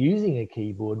errors, using a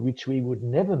keyboard, which we would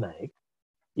never make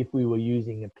if we were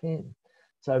using a pen.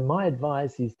 So my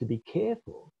advice is to be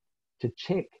careful to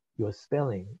check your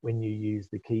spelling when you use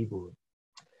the keyboard.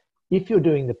 If you're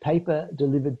doing the paper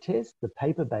delivered test, the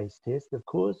paper-based test, of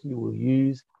course, you will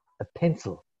use a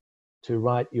pencil to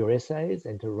write your essays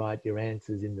and to write your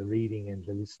answers in the reading and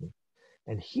the listening.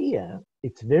 And here,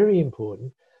 it's very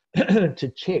important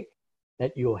to check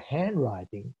that your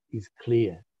handwriting is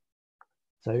clear.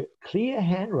 So clear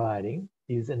handwriting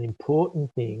is an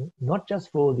important thing, not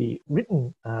just for the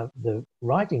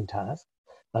writing task,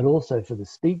 but also for the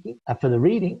speaking, for the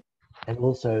reading, and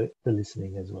also the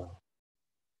listening as well.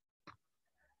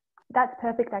 That's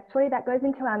perfect, actually. That goes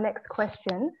into our next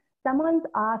question. Someone's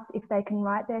asked if they can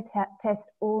write their test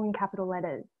all in capital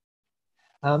letters.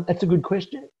 That's a good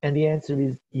question. And the answer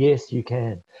is yes, you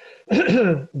can.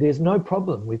 There's no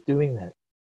problem with doing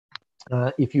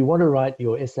that. If you want to write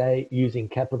your essay using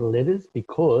capital letters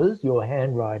because your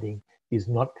handwriting is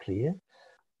not clear,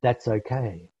 that's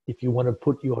okay. If you want to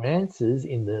put your answers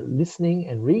in the listening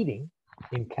and reading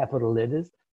in capital letters,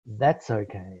 that's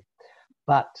okay.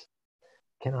 But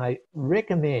can I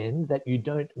recommend that you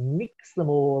don't mix them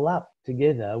all up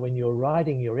together when you're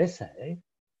writing your essay,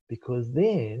 because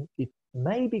then it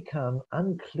may become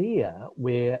unclear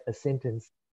where a sentence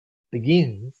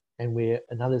begins and where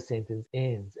another sentence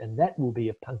ends, and that will be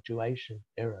a punctuation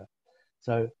error.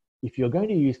 So if you're going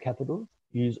to use capitals,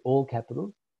 use all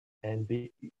capitals and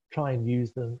try and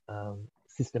use them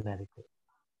systematically.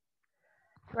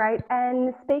 Great.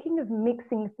 And speaking of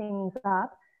mixing things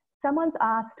up, someone's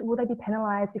asked, will they be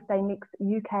penalised if they mix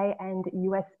UK and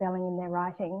US spelling in their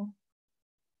writing?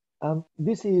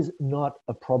 This is not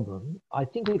a problem. I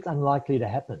think it's unlikely to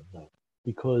happen, though,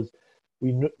 because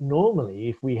we normally,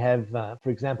 if we have, for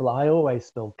example, I always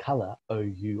spell colour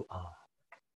O-U-R,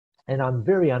 and I'm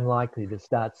very unlikely to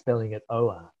start spelling it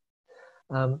O-R.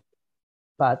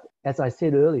 But as I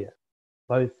said earlier,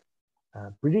 both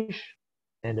British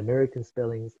and American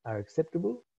spellings are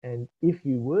acceptable. And if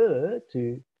you were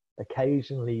to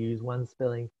occasionally use one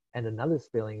spelling and another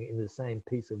spelling in the same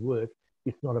piece of work,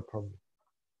 it's not a problem.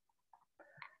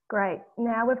 Great.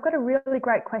 Now we've got a really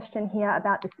great question here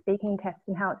about the speaking test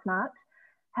and how it's marked.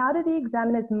 How do the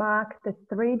examiners mark the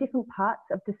 3 different parts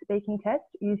of the speaking test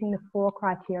using the 4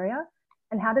 criteria?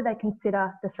 And how do they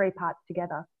consider the 3 parts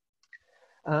together?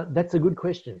 That's a good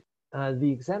question.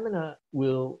 The examiner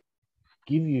will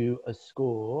give you a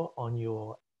score on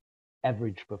your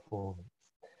average performance.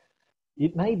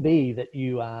 It may be that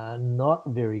you are not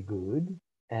very good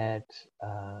at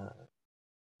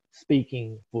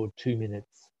speaking for 2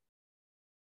 minutes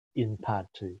in part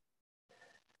 2.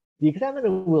 The examiner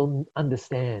will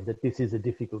understand that this is a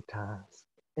difficult task.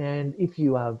 And if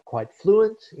you are quite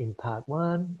fluent in part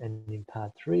 1 and in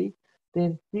part 3,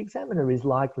 then the examiner is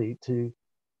likely to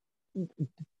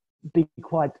be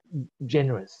quite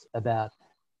generous about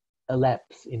a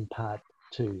lapse in part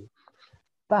 2.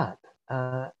 But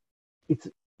it's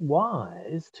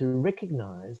wise to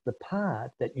recognize the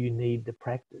part that you need to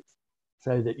practice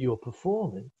so that your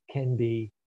performance can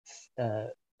be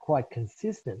quite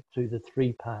consistent through the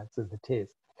 3 parts of the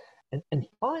test. And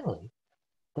finally,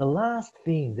 the last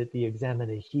thing that the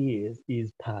examiner hears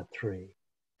is part 3.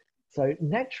 So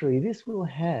naturally, this will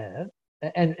have,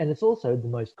 and it's also the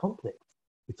most complex.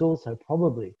 It's also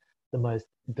probably the most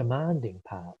demanding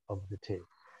part of the test.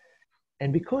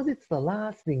 And because it's the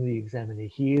last thing the examiner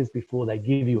hears before they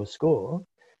give you a score,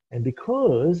 and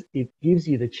because it gives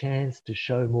you the chance to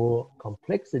show more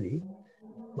complexity,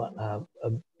 a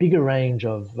bigger range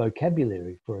of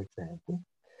vocabulary, for example,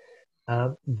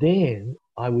 then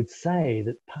I would say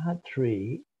that part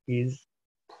 3 is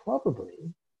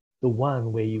probably the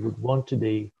one where you would want to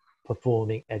be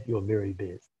performing at your very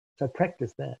best. So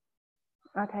practice that.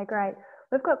 Okay, great.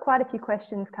 We've got quite a few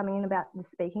questions coming in about the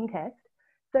speaking test.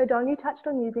 So Don, you touched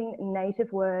on using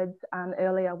native words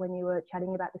earlier when you were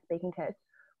chatting about the speaking test.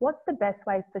 What's the best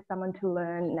way for someone to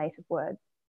learn native words?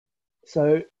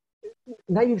 So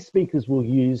native speakers will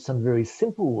use some very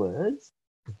simple words,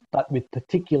 but with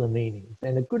particular meanings.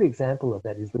 And a good example of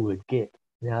that is the word get.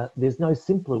 Now, there's no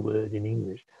simpler word in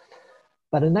English,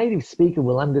 but a native speaker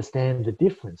will understand the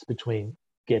difference between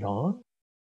get on,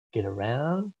 get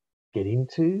around, get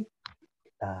into,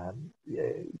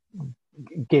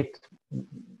 get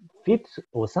fit,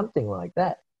 or something like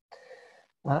that.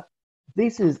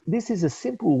 This is a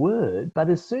simple word, but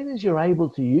as soon as you're able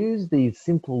to use these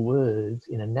simple words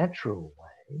in a natural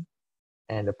way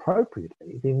and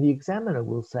appropriately, then the examiner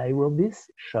will say, well, this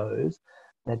shows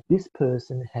that this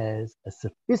person has a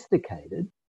sophisticated,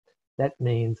 that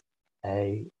means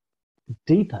a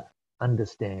deeper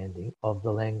understanding of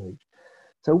the language.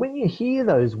 So when you hear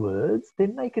those words,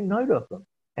 then make a note of them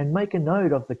and make a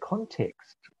note of the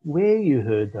context, where you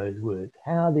heard those words,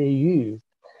 how they're used,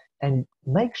 and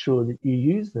make sure that you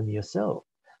use them yourself.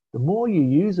 The more you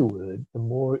use a word, the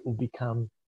more it will become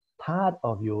part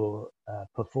of your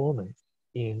performance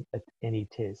in any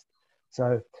test.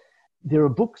 So there are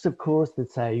books, of course,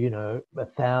 that say,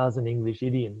 1,000 English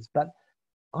idioms, but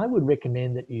I would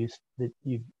recommend that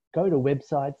you go to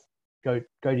websites, go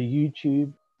to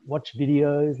YouTube, watch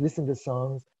videos, listen to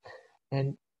songs,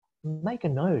 and make a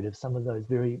note of some of those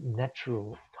very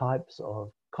natural types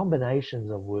of combinations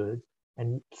of words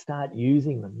and start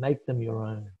using them, make them your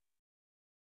own.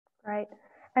 Great.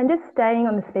 And just staying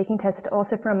on the speaking test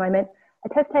also for a moment, a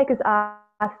test taker's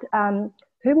asked,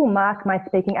 who will mark my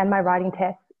speaking and my writing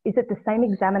tests? Is it the same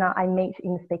examiner I meet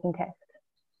in the speaking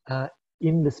test?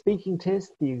 In the speaking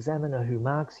test, the examiner who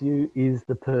marks you is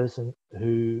the person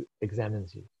who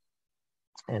examines you.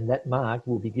 And that mark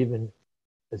will be given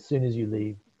as soon as you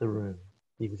leave the room.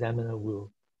 The examiner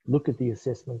will look at the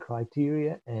assessment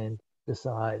criteria and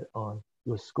decide on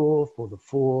your score for the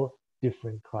 4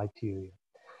 different criteria.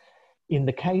 In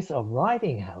the case of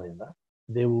writing, however,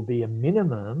 there will be a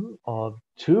minimum of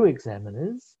 2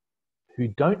 examiners who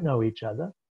don't know each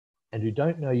other and who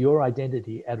don't know your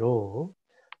identity at all,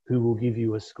 who will give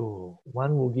you a score.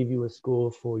 One will give you a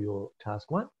score for your task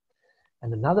 1,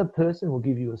 and another person will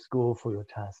give you a score for your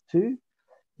task 2.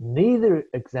 Neither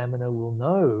examiner will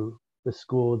know the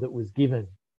score that was given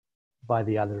by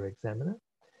the other examiner,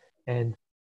 and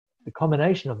the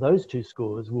combination of those 2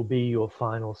 scores will be your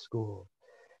final score.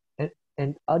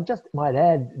 And I just might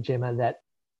add, Gemma, that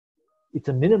it's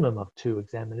a minimum of 2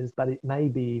 examiners, but it may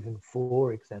be even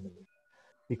 4 examiners,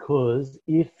 because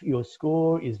if your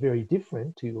score is very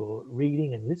different to your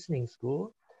reading and listening score,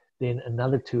 then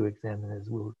another 2 examiners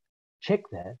will check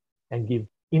that and give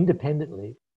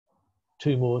independently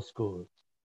 2 more scores.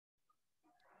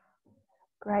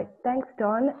 Great, thanks,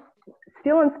 Don.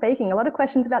 Still on speaking, a lot of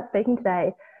questions about speaking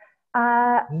today.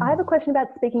 I have a question about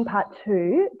speaking part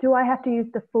 2. Do I have to use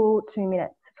the full 2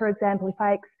 minutes? For example, if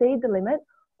I exceed the limit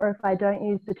or if I don't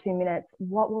use the 2 minutes,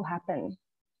 what will happen?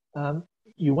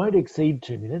 You won't exceed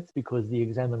 2 minutes because the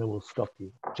examiner will stop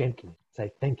you gently,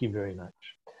 say, thank you very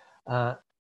much.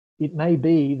 It may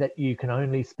be that you can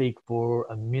only speak for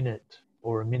a minute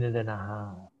or a minute and a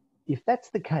half. If that's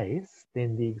the case,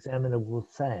 then the examiner will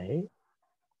say,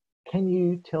 can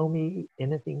you tell me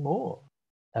anything more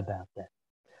about that?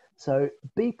 So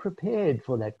be prepared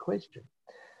for that question.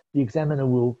 The examiner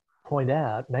will point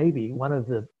out maybe one of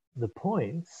the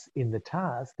points in the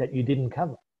task that you didn't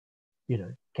cover.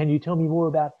 Can you tell me more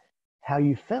about how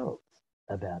you felt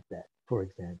about that, for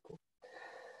example.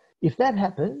 If that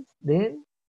happens, then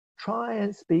try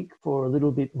and speak for a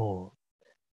little bit more.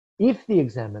 If the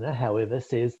examiner, however,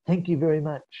 says, thank you very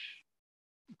much,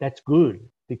 that's good,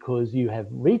 because you have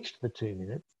reached the 2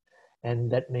 minutes,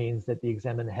 and that means that the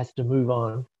examiner has to move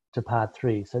on to part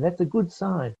 3. So that's a good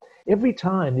sign. Every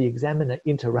time the examiner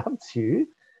interrupts you,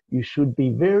 you should be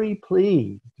very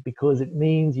pleased, because it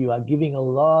means you are giving a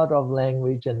lot of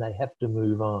language and they have to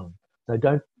move on. So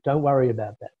don't worry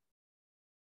about that.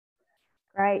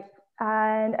 Great.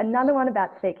 And another one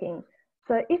about speaking.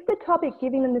 So if the topic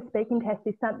giving them the speaking test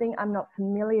is something I'm not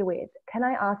familiar with, can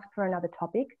I ask for another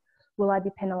topic? Will I be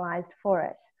penalised for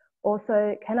it?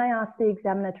 Also, can I ask the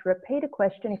examiner to repeat a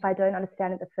question if I don't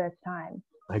understand it the first time?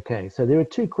 Okay, so there are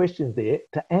 2 questions there.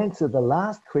 To answer the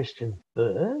last question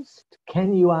first,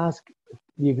 can you ask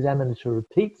the examiner to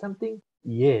repeat something?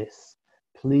 Yes,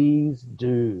 please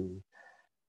do.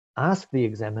 Ask the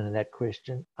examiner that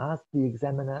question. Ask the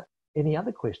examiner any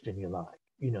other question you like.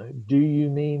 You know, do you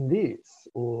mean this?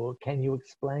 Or can you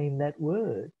explain that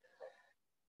word?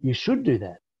 You should do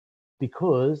that,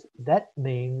 because that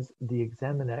means the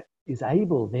examiner is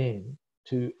able then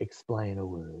to explain a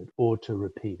word or to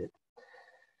repeat it.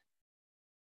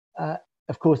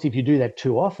 Of course, if you do that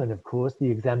too often, of course, the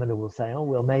examiner will say, oh,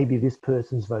 well, maybe this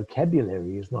person's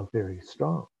vocabulary is not very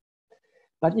strong.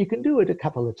 But you can do it a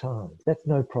couple of times. That's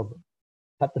no problem.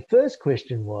 But the first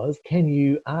question was, can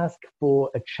you ask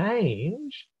for a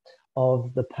change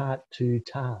of the part 2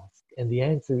 task? And the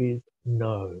answer is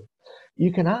no.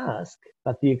 You can ask,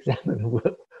 but the examiner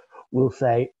will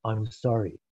say, I'm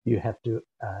sorry, you have to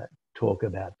talk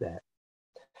about that.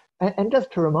 And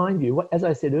just to remind you, as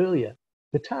I said earlier,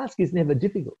 the task is never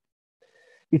difficult.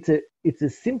 It's a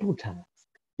simple task.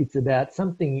 It's about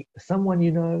something, someone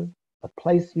you know, a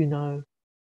place you know,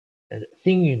 a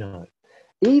thing you know.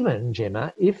 Even,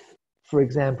 Gemma, if, for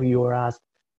example, you were asked,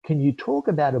 can you talk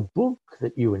about a book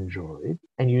that you enjoyed,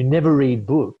 and you never read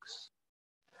books,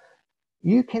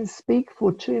 you can speak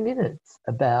for 2 minutes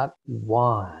about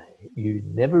why you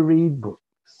never read books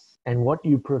and what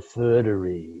you prefer to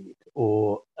read,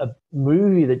 or a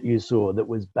movie that you saw that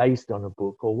was based on a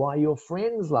book, or why your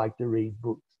friends like to read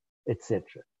books,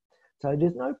 etc. So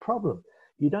there's no problem.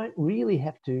 You don't really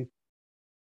have to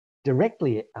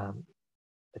directly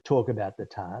talk about the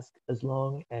task, as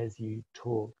long as you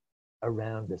talk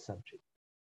around the subject.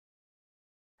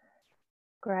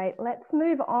 Great. Let's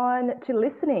move on to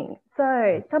listening.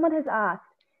 So someone has asked,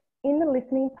 in the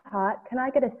listening part, can I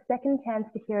get a second chance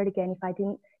to hear it again if I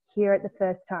didn't hear it the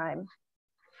first time?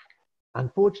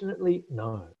 Unfortunately,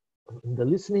 no. The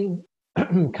listening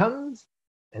comes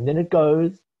and then it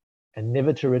goes, and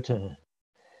never to return.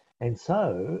 And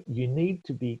so you need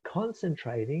to be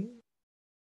concentrating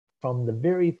from the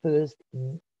very first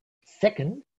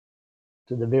second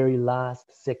to the very last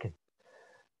second.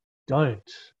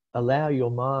 Don't allow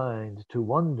your mind to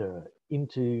wander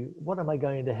into, what am I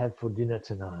going to have for dinner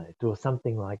tonight, or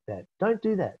something like that. Don't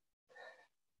do that.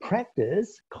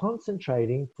 Practice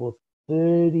concentrating for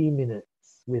 30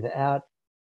 minutes without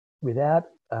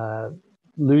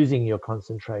losing your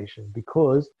concentration,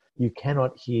 because you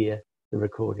cannot hear the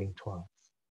recording twice.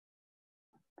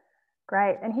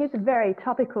 Great. And here's a very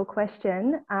topical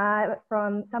question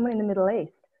from someone in the Middle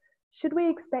East. Should we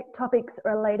expect topics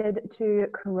related to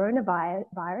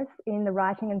coronavirus in the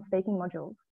writing and speaking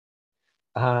modules?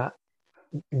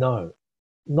 No,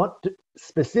 not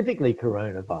specifically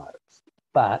coronavirus,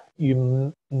 but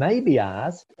you may be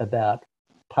asked about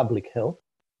public health,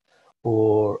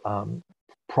 or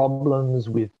problems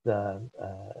with the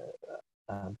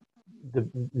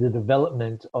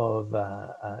development of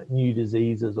new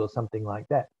diseases or something like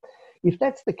that. If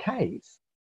that's the case,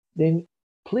 then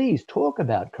please talk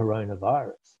about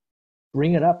coronavirus.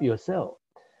 Bring it up yourself.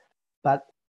 But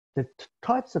the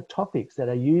types of topics that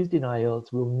are used in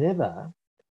IELTS will never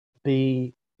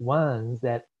be ones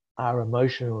that are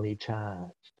emotionally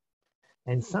charged.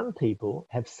 And some people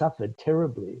have suffered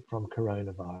terribly from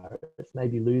coronavirus,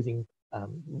 maybe losing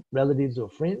relatives or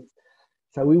friends.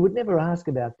 So we would never ask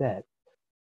about that.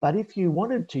 But if you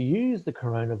wanted to use the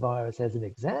coronavirus as an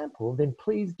example, then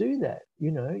please do that.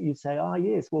 You know, you say, oh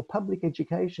yes, well, public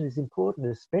education is important,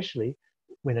 especially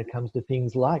when it comes to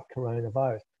things like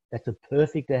coronavirus. That's a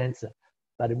perfect answer,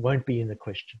 but it won't be in the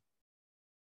question.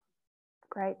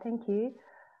 Great, thank you.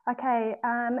 Okay,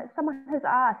 someone has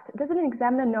asked, does an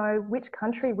examiner know which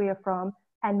country we are from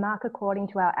and mark according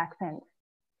to our accent?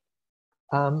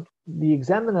 The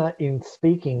examiner in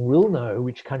speaking will know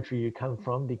which country you come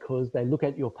from, because they look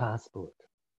at your passport,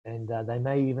 and they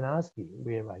may even ask you,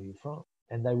 where are you from?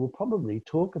 And they will probably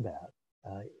talk about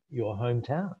your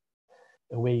hometown.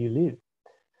 where you live.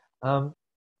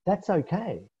 That's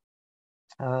okay,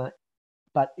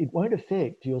 but it won't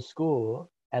affect your score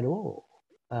at all.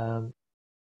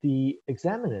 The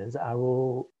examiners are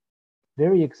all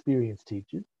very experienced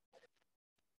teachers.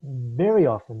 Very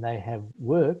often they have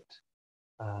worked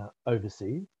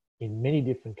overseas in many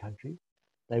different countries.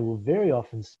 They will very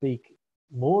often speak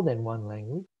more than one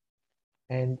language,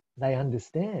 and they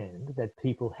understand that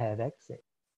people have accent.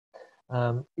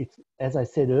 It's, as I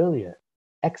said earlier,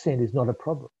 accent is not a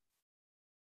problem.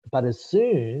 But as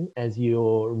soon as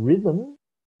your rhythm,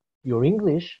 your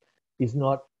English does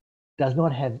not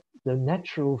have the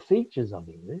natural features of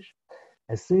English,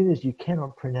 as soon as you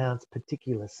cannot pronounce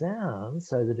particular sounds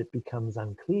so that it becomes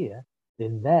unclear,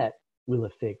 then that will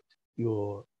affect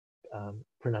your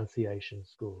pronunciation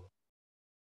score.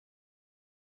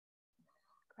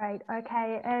 Great.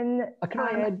 Okay. And can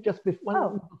I add just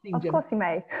one thing, of Gemma? course you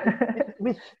may.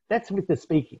 That's with the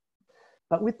speaking,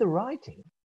 but with the writing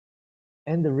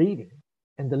and the reading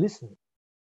and the listening,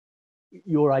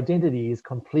 your identity is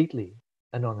completely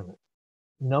anonymous.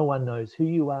 No one knows who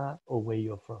you are or where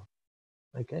you're from.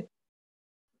 Okay.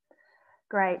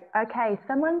 Great. Okay.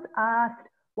 Someone's asked,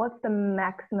 what's the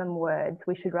maximum words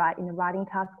we should write in writing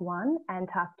task 1 and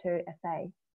task 2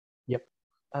 essay? Yep.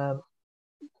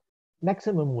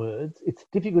 Maximum words, it's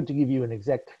difficult to give you an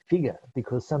exact figure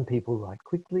because some people write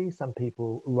quickly, some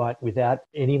people write without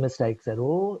any mistakes at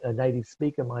all. A native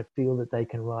speaker might feel that they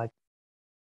can write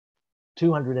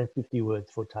 250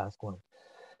 words for task 1.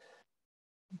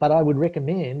 But I would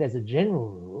recommend, as a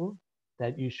general rule,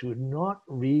 that you should not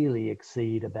really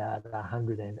exceed about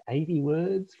 180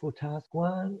 words for task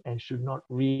 1 and should not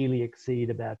really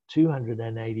exceed about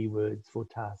 280 words for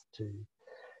task 2.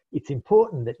 It's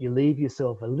important that you leave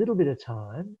yourself a little bit of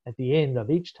time at the end of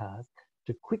each task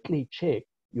to quickly check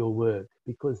your work,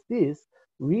 because this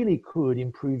really could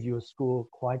improve your score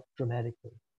quite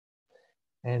dramatically.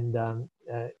 And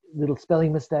little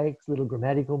spelling mistakes, little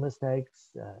grammatical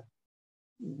mistakes,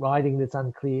 writing that's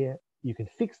unclear, you can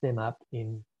fix them up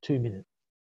in 2 minutes.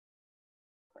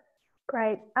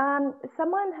 Great.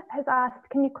 Someone has asked,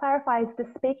 can you clarify, is the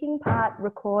speaking part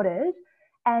recorded?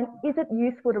 And is it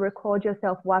useful to record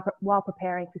yourself while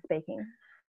preparing for speaking?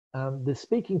 The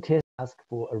speaking test asks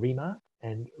for a remark,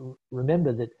 and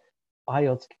remember that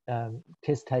IELTS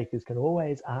test takers can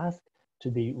always ask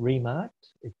to be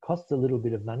remarked. It costs a little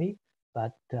bit of money,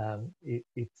 but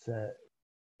it's an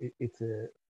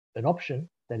option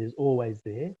that is always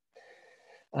there.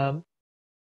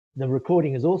 The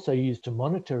recording is also used to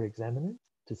monitor examiners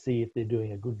to see if they're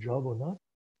doing a good job or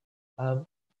not.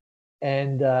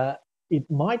 It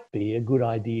might be a good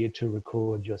idea to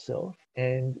record yourself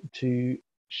and to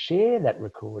share that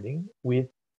recording with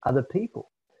other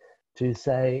people, to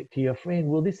say to your friend,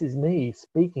 well, this is me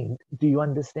speaking. Do you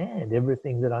understand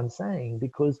everything that I'm saying?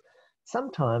 Because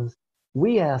sometimes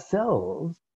we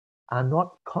ourselves are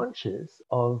not conscious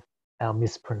of our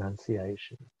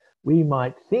mispronunciation. We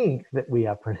might think that we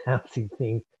are pronouncing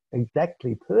things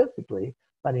exactly perfectly,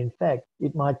 but in fact,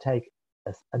 it might take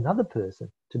another person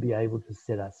to be able to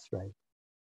set us straight.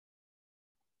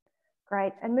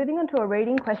 Great. And moving on to a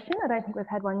reading question, I don't think we've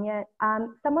had one yet.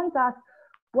 Someone's asked,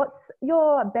 what's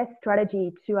your best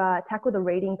strategy to tackle the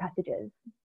reading passages?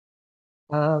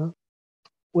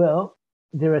 Well,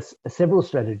 there are several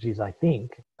strategies, I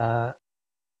think.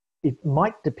 It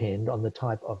might depend on the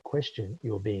type of question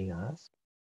you're being asked.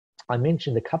 I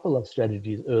mentioned a couple of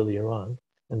strategies earlier on,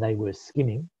 and they were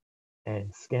skimming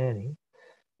and scanning.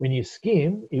 When you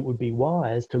skim, it would be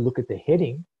wise to look at the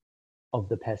heading of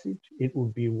the passage. It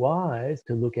would be wise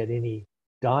to look at any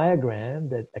diagram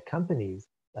that accompanies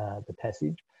the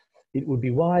passage. It would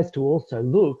be wise to also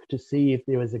look to see if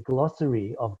there is a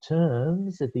glossary of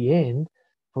terms at the end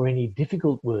for any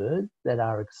difficult words that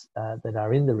are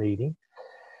in the reading.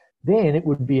 Then it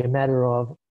would be a matter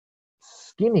of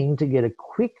skimming to get a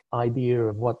quick idea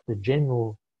of what the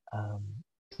general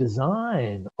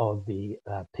design of the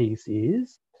piece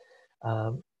is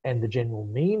and the general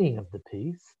meaning of the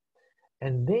piece,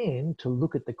 and then to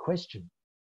look at the question.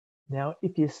 Now,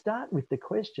 if you start with the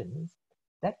questions,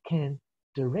 that can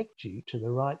direct you to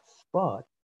the right spot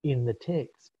in the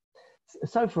text.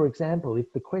 So, for example, if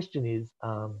the question is,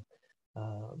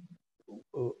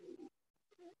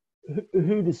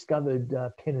 who discovered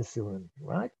penicillin,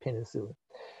 right? Penicillin.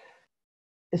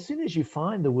 As soon as you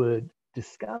find the word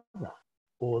discover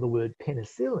or the word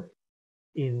penicillin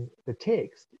in the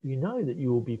text, you know that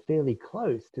you will be fairly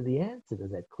close to the answer to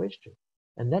that question.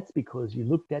 And that's because you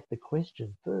looked at the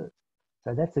question first.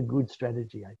 So that's a good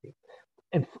strategy, I think.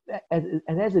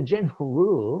 And as a general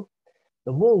rule,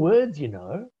 the more words you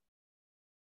know,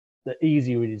 the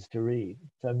easier it is to read.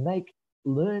 So make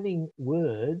learning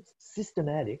words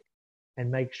systematic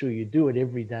and make sure you do it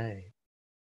every day.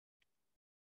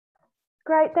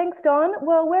 Great, thanks, Don.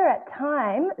 Well, we're at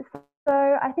time,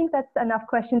 so I think that's enough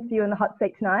questions for you in the hot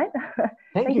seat tonight.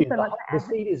 Thank you so much. The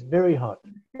seat is very hot.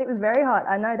 It was very hot.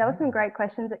 I know, there were some great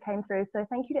questions that came through, so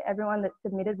thank you to everyone that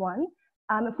submitted one.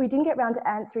 If we didn't get around to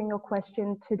answering your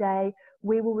question today,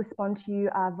 we will respond to you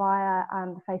via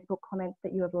the Facebook comments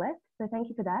that you have left. So thank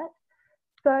you for that.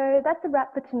 So that's a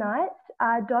wrap for tonight.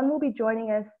 Don will be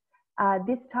joining us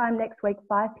this time next week,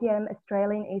 5 p.m.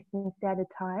 Australian Eastern Standard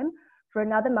Time, for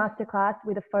another masterclass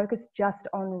with a focus just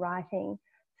on writing.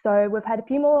 So we've had a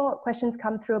few more questions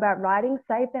come through about writing.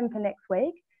 Save them for next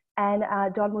week, and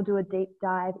Don will do a deep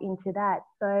dive into that.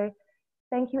 So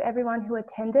thank you everyone who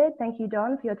attended. Thank you,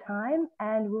 Don, for your time,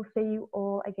 and we'll see you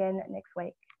all again next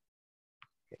week.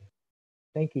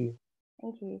 Thank you.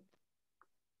 Thank you.